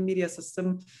well-functioning media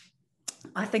system,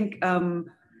 I think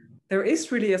there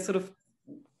is really a sort of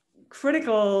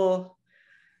critical,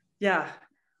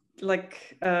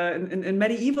 like in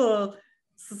medieval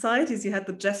societies, you had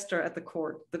the jester at the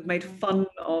court that made fun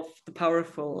of the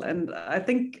powerful. And I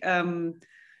think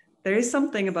there is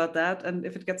something about that. And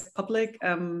if it gets public,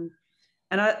 and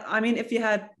I mean, if you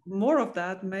had more of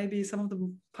that, maybe some of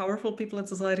the powerful people in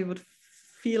society would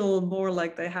feel more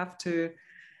like they have to,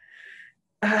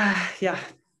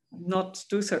 not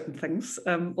do certain things.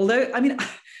 Although, I mean,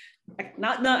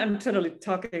 now I'm totally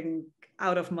talking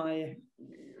out of my,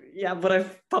 what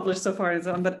I've published so far and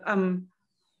so on, but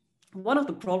one of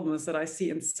the problems that I see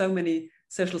in so many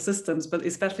social systems, but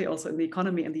especially also in the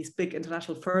economy and these big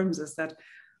international firms, is that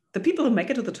the people who make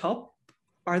it to the top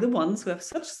are the ones who have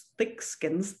such thick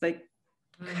skins, they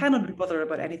cannot be bothered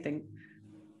about anything.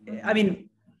 I mean,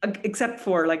 except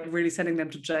for like really sending them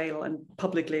to jail and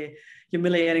publicly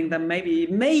humiliating them,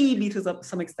 maybe to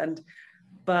some extent.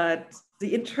 But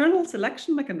the internal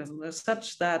selection mechanism is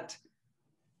such that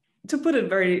to put it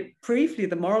very briefly,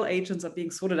 the moral agents are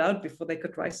being sorted out before they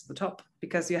could rise to the top,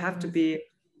 because you have to be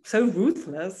so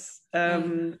ruthless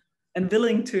and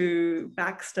willing to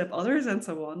backstab others and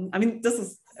so on. I mean, this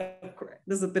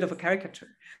is a bit of a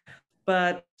caricature,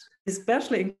 but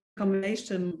especially in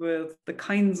combination with the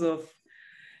kinds of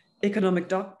economic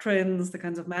doctrines, the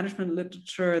kinds of management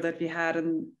literature that we had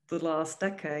in the last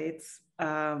decades,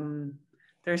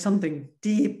 there's something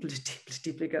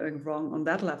deeply going wrong on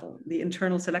that level. The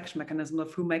internal selection mechanism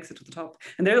of who makes it to the top.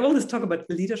 And there's all this talk about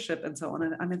leadership and so on.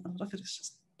 And I mean, a lot of it is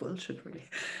just bullshit, really.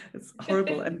 It's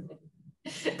horrible. And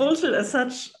bullshit as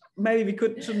such, maybe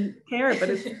we shouldn't care, but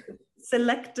it's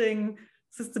selecting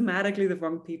systematically the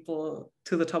wrong people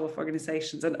to the top of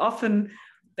organizations. And often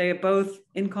they are both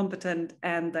incompetent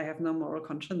and they have no moral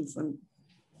conscience. And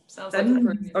sounds then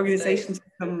like organizations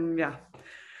become, yeah.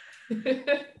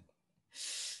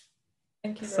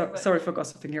 Thank you very much. Sorry for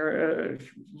gossiping here,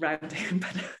 ranting,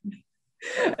 but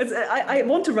I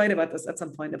want to write about this at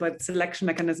some point, about selection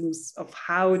mechanisms of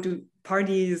how do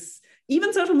parties,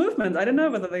 even social movements, I don't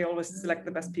know whether they always select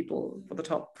the best people for the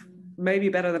top, maybe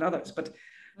better than others, but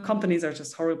companies are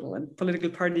just horrible, and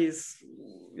political parties,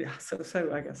 yeah, so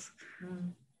I guess.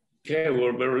 Okay,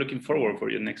 we're looking forward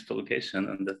for your next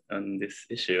publication on this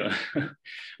issue.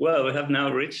 Well, we have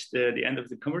now reached the end of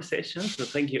the conversation. So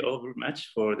thank you all very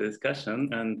much for the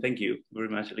discussion. And thank you very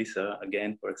much, Lisa,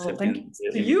 again, for accepting Thank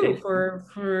you to you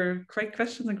for great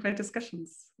questions and great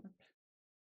discussions.